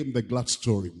proclaim the glad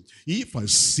story. If I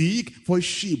seek for a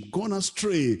sheep gone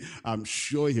astray, I'm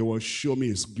sure he will show me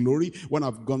his glory when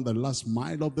I've gone the last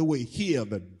mile of the way. Here,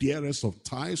 the dearest of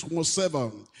ties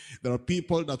whatsoever. There are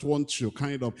people that want to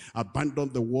kind of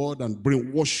abandon the word and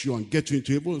brainwash you and get you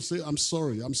into evil. Say, I'm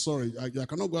sorry, I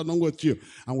cannot go along with you.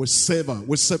 And we sever,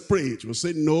 we separate. We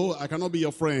say, no, I cannot be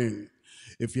your friend.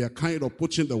 If you are kind of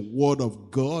putting the word of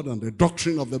God and the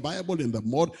doctrine of the Bible in the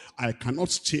mud, I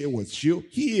cannot stay with you.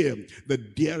 Here, the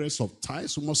dearest of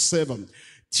ties must sever.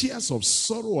 Tears of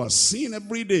sorrow are seen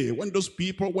every day when those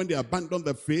people, when they abandon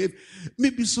the faith.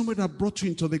 Maybe somebody that brought you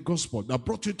into the gospel, that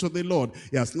brought you to the Lord,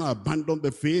 he has now abandoned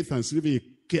the faith and is living a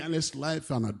careless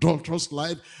life, an adulterous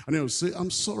life, and he'll say,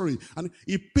 I'm sorry. And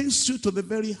it pains you to the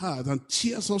very heart, and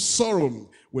tears of sorrow.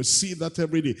 We see that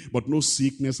every day, but no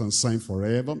sickness and sign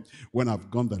forever when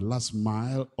I've gone the last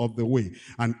mile of the way.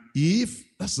 And if,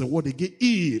 that's the word again,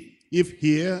 if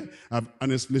here I've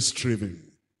honestly striven,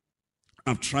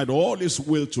 I've tried all his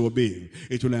will to obey,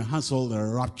 it will enhance all the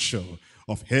rapture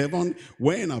of heaven.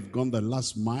 When I've gone the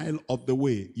last mile of the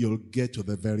way, you'll get to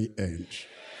the very end.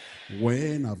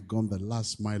 When I've gone the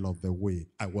last mile of the way,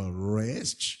 I will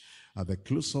rest at the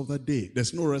close of the day.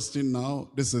 There's no resting now.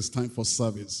 This is time for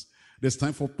service. There's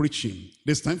time for preaching.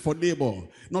 There's time for labor.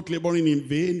 Not laboring in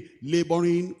vain,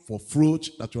 laboring for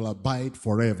fruit that will abide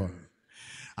forever.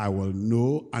 I will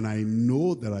know, and I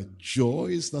know there are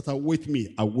joys that await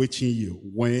me, awaiting you.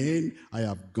 When I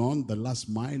have gone the last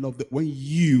mile of the, when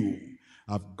you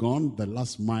have gone the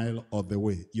last mile of the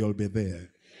way, you'll be there.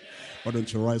 Why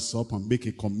don't you rise up and make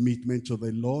a commitment to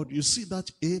the Lord? You see that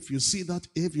if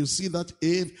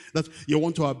that you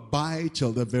want to abide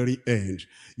till the very end.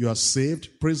 You are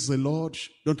saved, praise the Lord,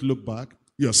 don't look back.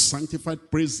 You're sanctified,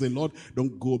 praise the Lord,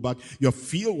 don't go back. You're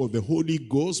filled with the Holy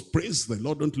Ghost, praise the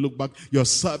Lord, don't look back. You're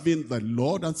serving the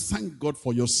Lord, and thank God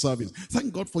for your service.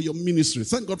 Thank God for your ministry.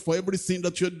 Thank God for everything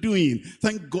that you're doing.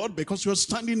 Thank God because you're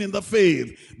standing in the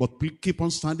faith. But please keep on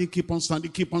standing, keep on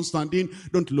standing, keep on standing.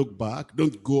 Don't look back,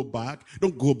 don't go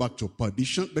back to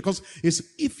perdition. Because it's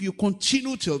if you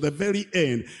continue till the very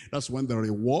end, that's when the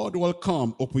reward will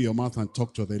come. Open your mouth and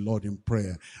talk to the Lord in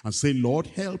prayer. And say, Lord,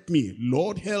 help me.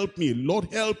 Lord, help me. Lord,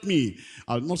 help me.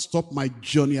 I'll not stop my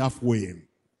journey halfway.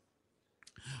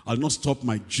 I'll not stop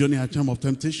my journey at time of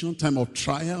temptation, time of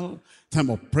trial, time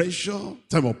of pressure,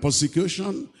 time of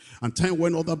persecution, and time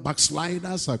when other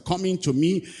backsliders are coming to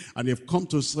me, and they've come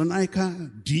to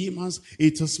Thessalonica, Demas,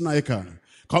 Thessalonica,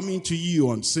 coming to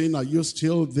you and saying, are you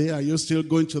still there? Are you still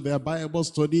going to their Bible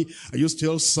study? Are you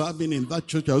still serving in that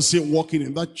church? Are you still walking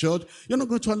in that church? You're not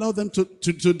going to allow them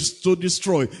to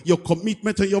destroy your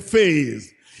commitment and your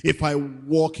faith. If I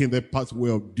walk in the pathway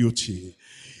of duty,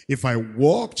 if I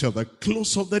walk till the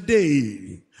close of the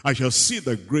day, I shall see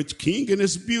the great King in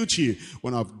his beauty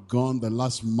when I've gone the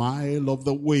last mile of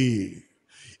the way.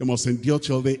 You must endure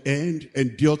till the end,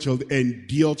 endure till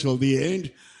the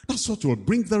end. That's what will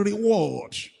bring the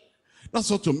reward.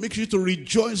 That's what will make you to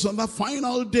rejoice on that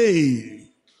final day.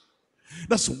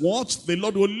 That's what the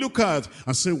Lord will look at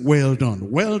and say, well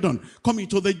done. Come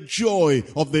into the joy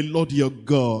of the Lord your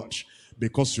God.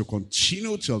 Because you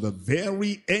continue till the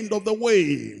very end of the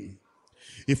way.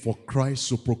 If for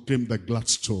Christ you proclaim the glad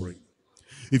story.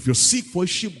 If you seek for a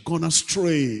sheep gone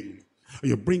astray, and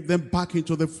you bring them back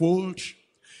into the fold.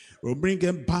 We'll bring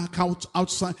them back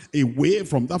outside, away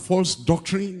from that false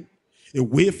doctrine,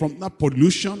 away from that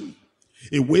pollution,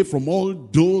 away from all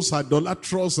those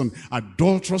idolatrous and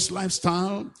adulterous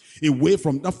lifestyle, away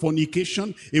from that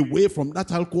fornication, away from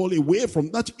that alcohol, away from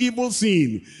that evil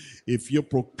sin. If you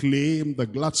proclaim the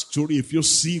glad story, if you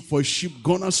seek for a sheep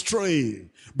gone astray,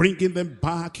 bringing them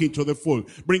back into the fold,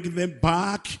 bringing them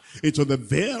back into the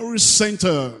very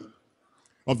center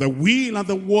of the will and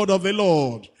the word of the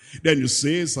Lord, then he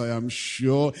says, I am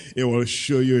sure he will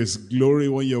show you his glory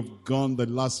when you've gone the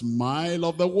last mile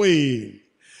of the way.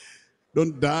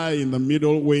 Don't die in the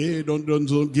middle way. Don't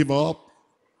give up.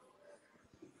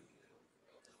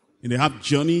 In the half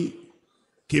journey,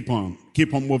 keep on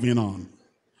moving on.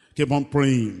 Keep on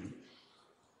praying.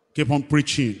 Keep on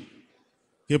preaching.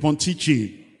 Keep on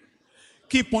teaching.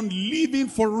 Keep on living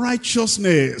for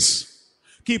righteousness.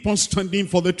 Keep on standing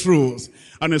for the truth.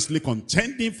 Honestly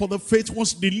contending for the faith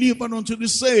once delivered unto the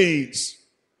saints.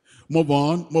 Move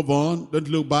on. Don't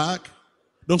look back.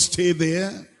 Don't stay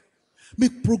there.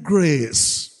 Make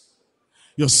progress.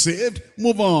 You're saved,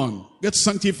 move on. Get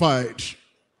sanctified.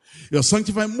 You're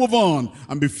sanctified, move on.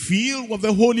 And be filled with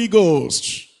the Holy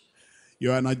Ghost.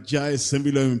 You're energized,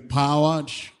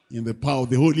 empowered in the power of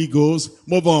the Holy Ghost.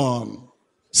 Move on.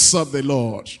 Serve the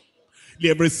Lord.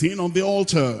 Lay everything on the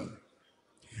altar.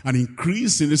 And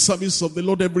increase in the service of the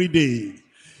Lord every day.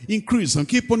 Increase and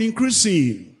keep on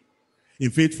increasing. In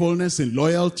faithfulness, in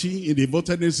loyalty, in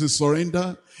devotedness, in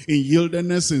surrender, in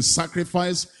yieldedness, in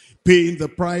sacrifice, paying the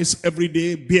price every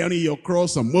day, bearing your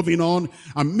cross and moving on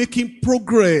and making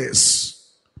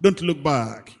progress. Don't look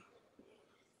back.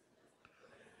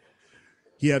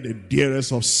 Here the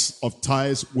dearest of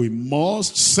ties we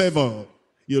must sever.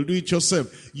 You'll do it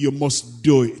yourself. You must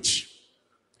do it.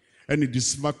 Any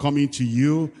deceiver coming to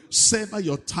you, sever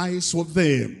your ties with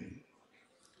them.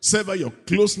 Sever your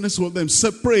closeness with them.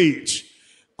 Separate.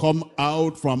 Come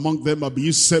out from among them and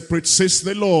be separate, says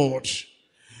the Lord.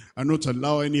 And not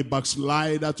allow any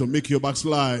backslider to make you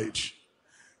backslide.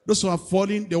 Those who are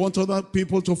falling, they want other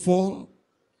people to fall.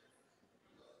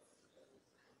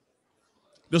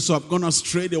 Those who have gone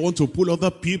astray, they want to pull other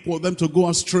people, them to go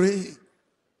astray.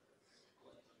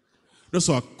 Those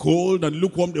who are cold and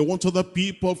lukewarm, they want other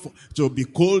people to be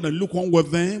cold and lukewarm with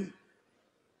them.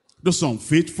 Those who are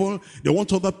unfaithful, they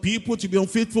want other people to be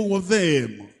unfaithful with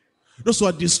them. Those who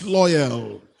are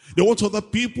disloyal, they want other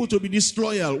people to be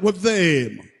disloyal with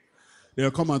them. They'll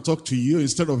come and talk to you.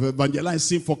 Instead of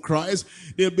evangelizing for Christ,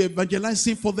 they'll be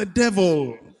evangelizing for the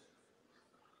devil.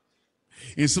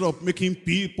 Instead of making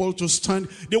people to stand,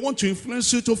 they want to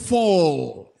influence you to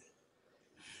fall.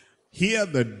 Here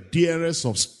the dearest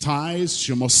of ties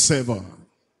you must sever.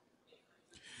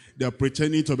 They are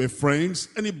pretending to be friends.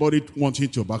 Anybody wanting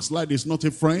to backslide is not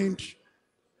a friend.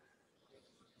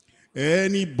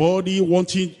 Anybody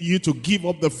wanting you to give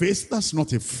up the faith, that's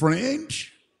not a friend.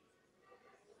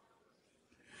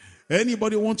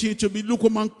 Anybody wanting you to be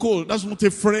lukewarm and cold, that's not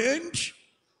a friend.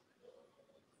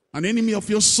 An enemy of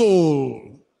your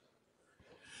soul.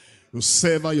 You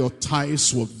sever your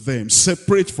ties with them.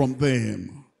 Separate from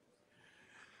them.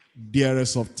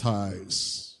 Dearest of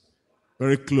ties.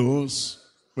 Very close.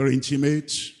 Very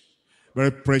intimate.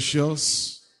 Very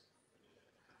precious.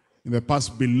 In the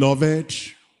past, beloved.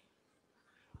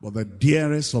 But the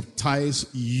dearest of ties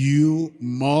you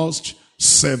must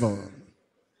sever.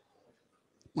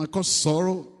 Might cause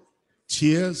sorrow,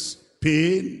 tears,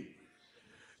 pain.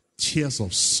 Tears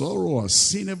of sorrow are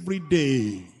seen every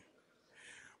day.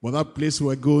 But that place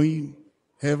we're going,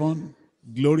 heaven,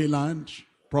 glory land,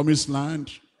 promised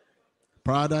land,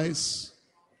 paradise,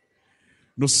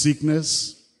 no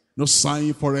sickness, no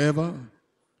sighing forever.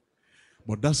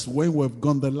 But that's when we've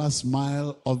gone the last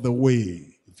mile of the way.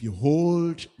 If you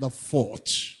hold the fort,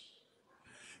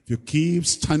 if you keep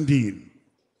standing,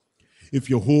 if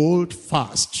you hold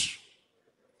fast,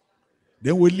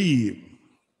 then we live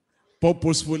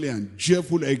purposefully and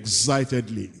cheerfully,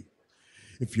 excitedly.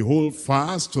 If you hold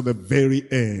fast to the very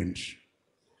end.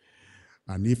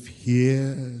 And if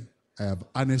here I have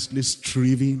honestly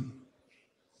striving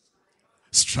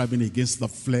against the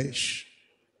flesh,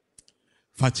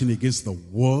 fighting against the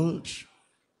world,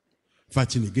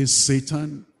 fighting against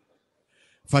Satan,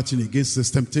 fighting against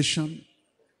this temptation.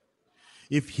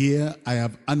 If here I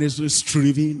have honestly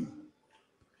striving,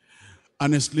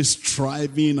 honestly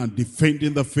striving and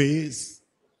defending the faith,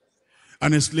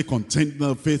 honestly contending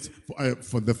the faith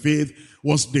for the faith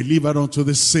was delivered unto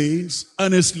the saints,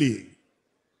 honestly,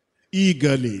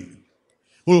 eagerly,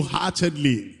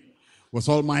 wholeheartedly, with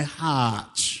all my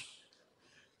heart.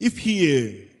 If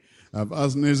here I've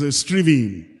honestly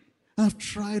striving, I've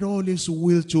tried all his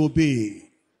will to obey,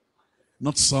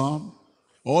 not some.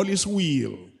 All his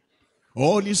will.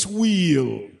 All his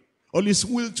will. All his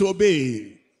will to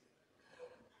obey.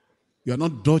 You are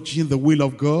not dodging the will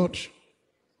of God.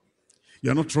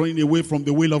 You are not running away from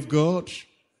the will of God.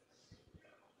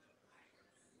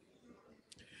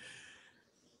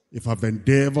 If I've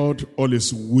endeavored all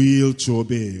his will to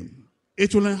obey,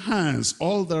 it will enhance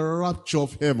all the rapture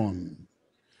of heaven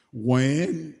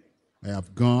when I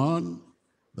have gone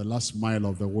the last mile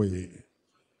of the way.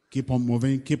 Keep on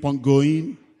moving, keep on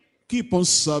going, keep on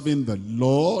serving the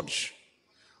Lord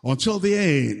until the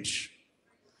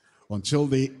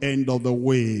end of the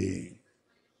way.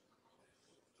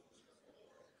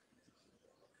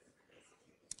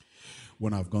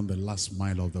 When I've gone the last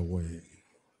mile of the way.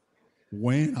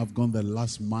 When I've gone the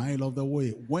last mile of the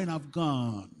way. When I've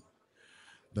gone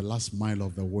the last mile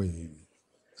of the way,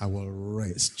 I will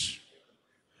rest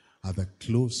at the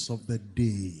close of the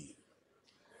day.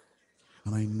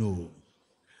 And I know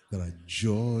there are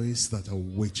joys that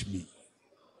await me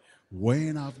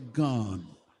when I've gone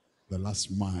the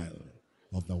last mile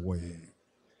of the way.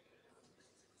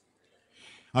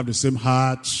 I have the same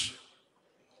heart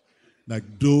like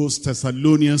those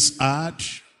Thessalonians had.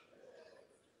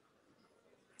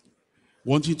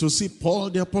 Wanting to see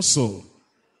Paul the apostle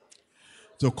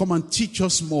to come and teach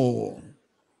us more.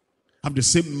 Have the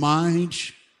same mind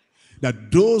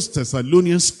that those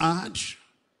Thessalonians had.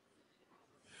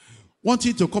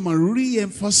 Wanting to come and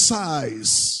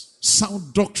re-emphasize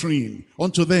sound doctrine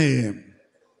unto them.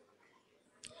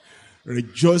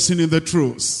 Rejoicing in the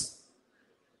truth.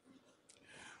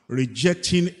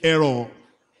 Rejecting error.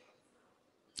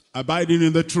 Abiding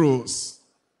in the truth.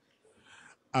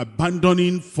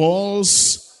 Abandoning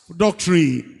false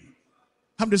doctrine.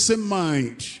 Have the same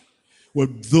mind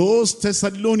with those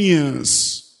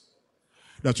Thessalonians,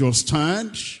 that you'll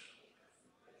stand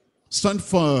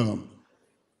firm,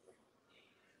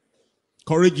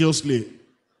 courageously,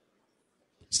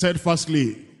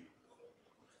 steadfastly,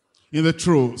 in the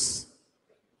truth,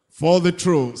 for the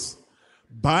truth,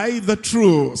 by the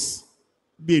truth,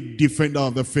 be a defender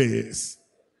of the faith.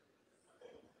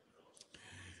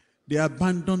 They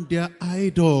abandoned their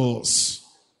idols.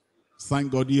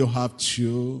 Thank God you have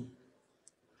to.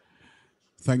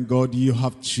 Thank God you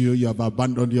have to. You have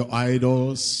abandoned your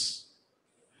idols.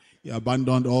 You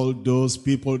abandoned all those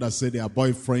people that say they are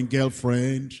boyfriend,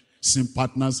 girlfriend, sin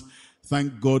partners.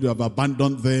 Thank God you have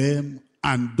abandoned them.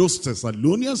 And those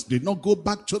Thessalonians did not go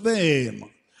back to them.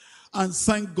 And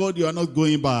thank God you are not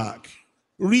going back.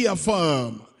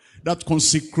 Reaffirm that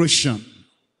consecration.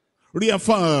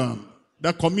 Reaffirm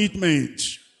that commitment.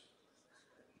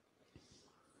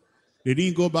 They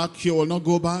didn't go back, you will not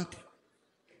go back.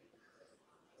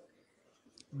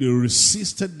 They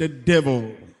resisted the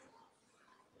devil.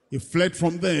 He fled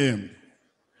from them.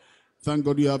 Thank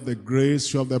God you have the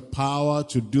grace, you have the power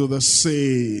to do the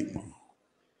same.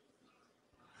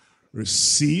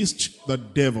 Resist the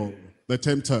devil, the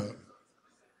tempter,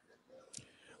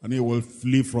 and he will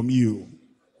flee from you.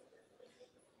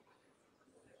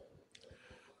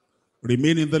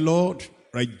 Remain in the Lord,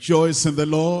 rejoice in the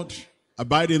Lord,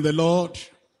 abide in the Lord.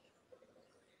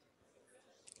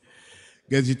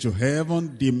 Getting to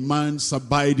heaven demands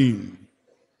abiding.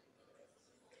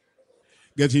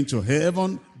 Getting to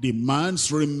heaven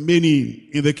demands remaining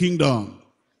in the kingdom.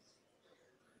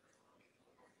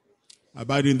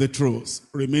 Abide in the truth,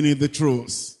 remain in the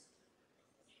truth.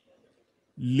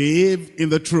 Live in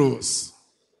the truth.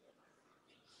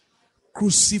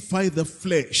 Crucify the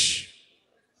flesh.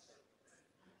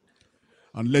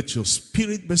 And let your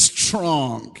spirit be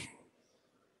strong,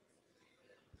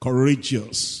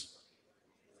 courageous,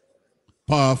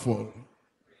 powerful,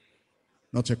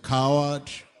 not a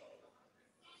coward,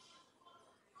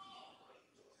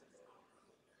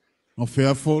 not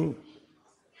fearful,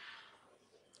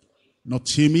 not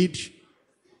timid.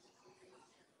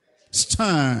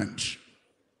 Stand.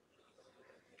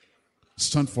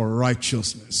 Stand for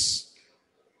righteousness.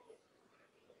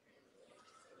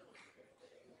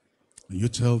 And you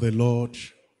tell the Lord,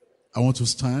 I want to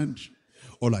stand.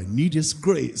 All I need is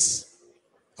grace.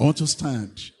 I want to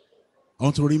stand. I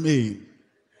want to remain.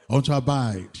 I want to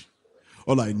abide.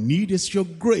 All I need is your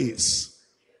grace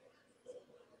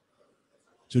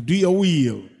to do your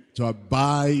will, to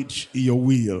abide in your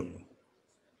will.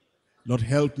 Lord,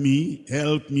 help me,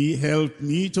 help me, help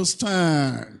me to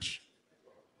stand.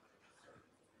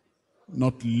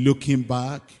 Not looking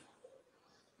back,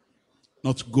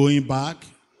 not going back.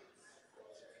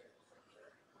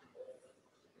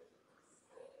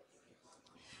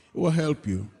 It will help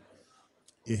you.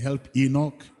 It helped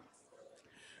Enoch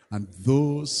and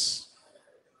those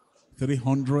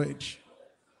 300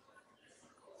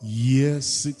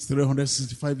 years,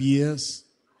 365 years,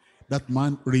 that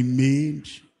man remained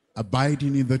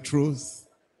abiding in the truth,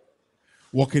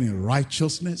 walking in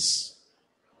righteousness,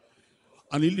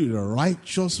 and he lived a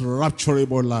righteous,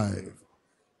 rapturable life.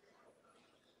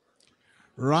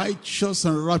 Righteous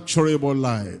and rapturable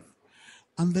life.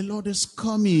 And the Lord is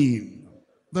coming.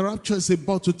 The rapture is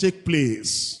about to take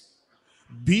place.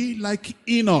 Be like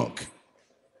Enoch.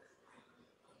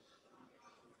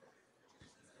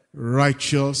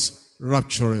 Righteous,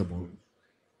 rapturable.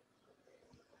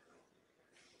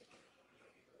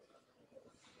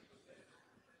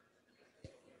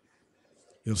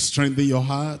 He'll strengthen your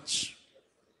heart.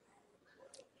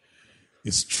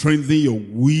 He'll strengthen your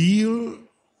will.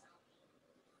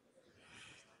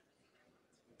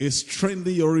 He'll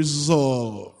strengthen your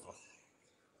resolve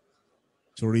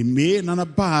to remain and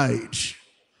abide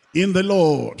in the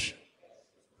Lord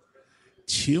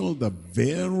till the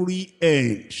very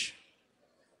end.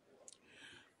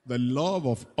 The love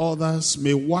of others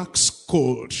may wax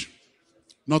cold,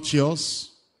 not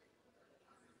yours.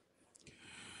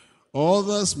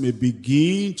 Others may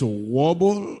begin to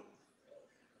wobble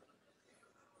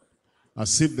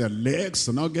as if their legs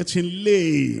are now getting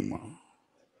lame.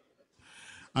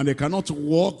 And they cannot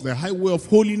walk the highway of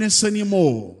holiness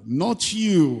anymore. Not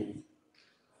you.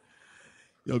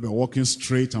 You'll be walking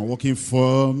straight and walking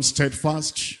firm,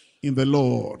 steadfast in the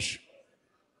Lord.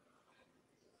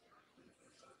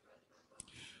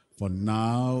 For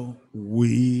now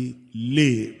we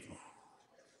live,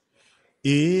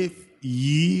 if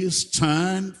ye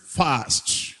stand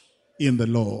fast in the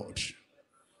Lord.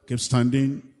 Keep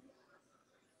standing.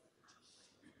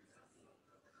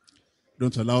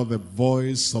 Don't allow the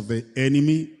voice of the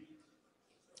enemy,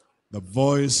 the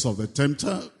voice of the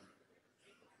tempter,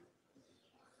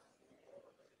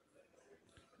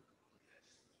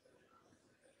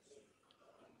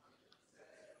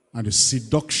 and the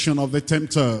seduction of the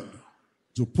tempter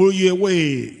to pull you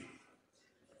away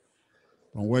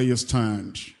from where you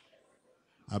stand.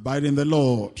 Abide in the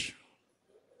Lord.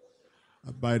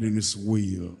 Abide in his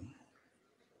will.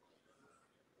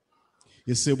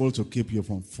 He's able to keep you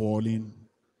from falling.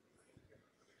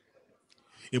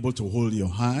 Able to hold your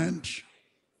hand.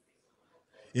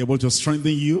 Able to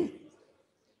strengthen you.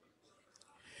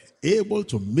 Able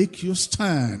to make you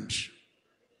stand.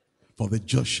 For the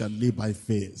just shall live by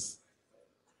faith.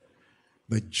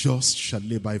 The just shall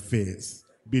live by faith.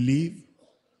 Believe.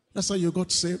 That's how you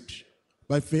got saved.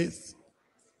 By faith.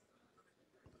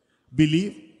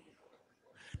 Believe.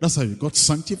 That's how you got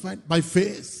sanctified. By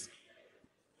faith.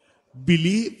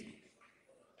 Believe.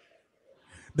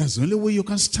 That's the only way you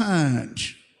can stand.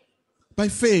 By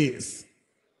faith.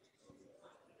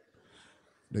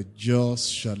 The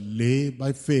just shall live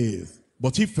by faith.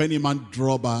 But if any man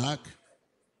draw back,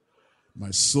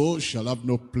 my soul shall have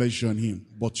no pleasure in him.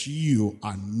 But you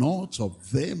are not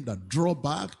of them that draw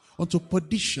back unto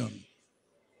perdition,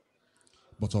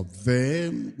 but of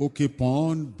them who keep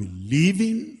on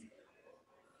believing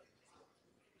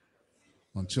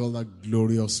until that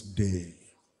glorious day.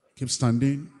 Keep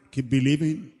standing, keep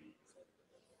believing.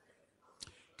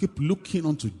 Keep looking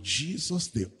unto Jesus,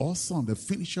 the author and the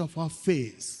finisher of our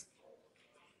faith,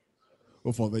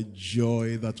 who for the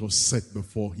joy that was set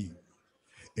before him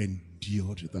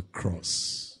endured the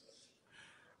cross,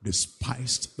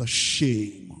 despised the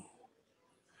shame,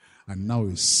 and now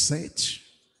is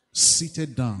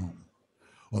seated down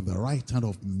on the right hand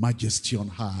of majesty on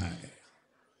high.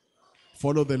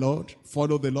 Follow the Lord,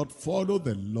 follow the Lord, follow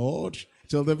the Lord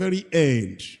till the very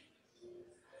end.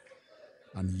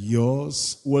 And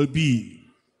yours will be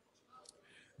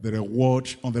the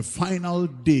reward on the final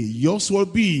day. Yours will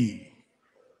be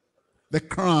the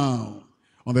crown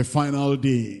on the final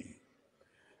day.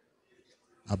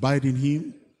 Abide in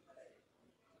him.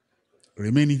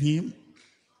 Remain in him.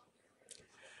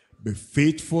 Be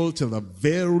faithful till the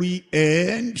very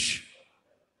end.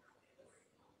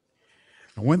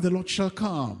 And when the Lord shall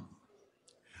come,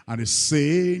 and the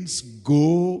saints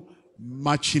go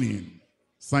marching in,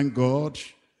 thank God,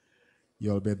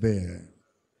 you'll be there.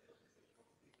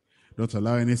 Don't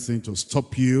allow anything to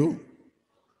stop you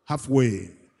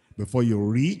halfway before you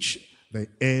reach the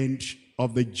end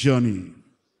of the journey.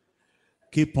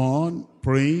 Keep on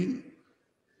praying.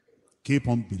 Keep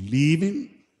on believing.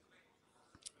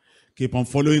 Keep on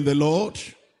following the Lord.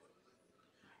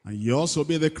 And yours will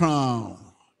be the crown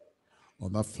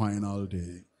on that final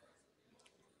day.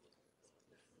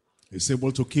 He's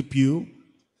able to keep you.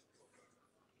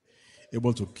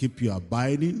 Able to keep you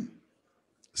abiding,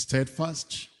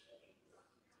 steadfast,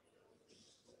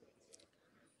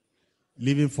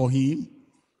 living for him,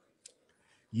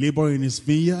 labor in his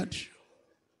vineyard,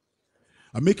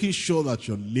 and making sure that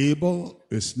your labor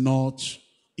is not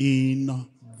in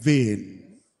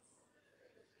vain.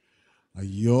 And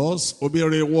yours will be a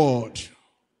reward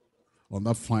on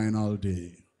that final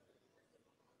day.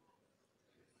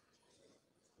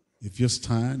 If you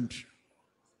stand,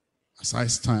 as I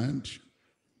stand,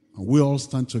 and we all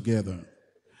stand together,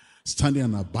 standing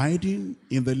and abiding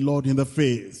in the Lord in the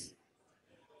faith,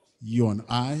 you and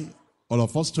I, all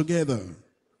of us together,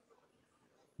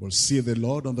 will see the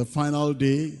Lord on the final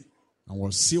day, and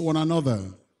we'll see one another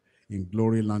in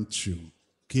glory land too.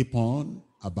 Keep on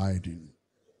abiding.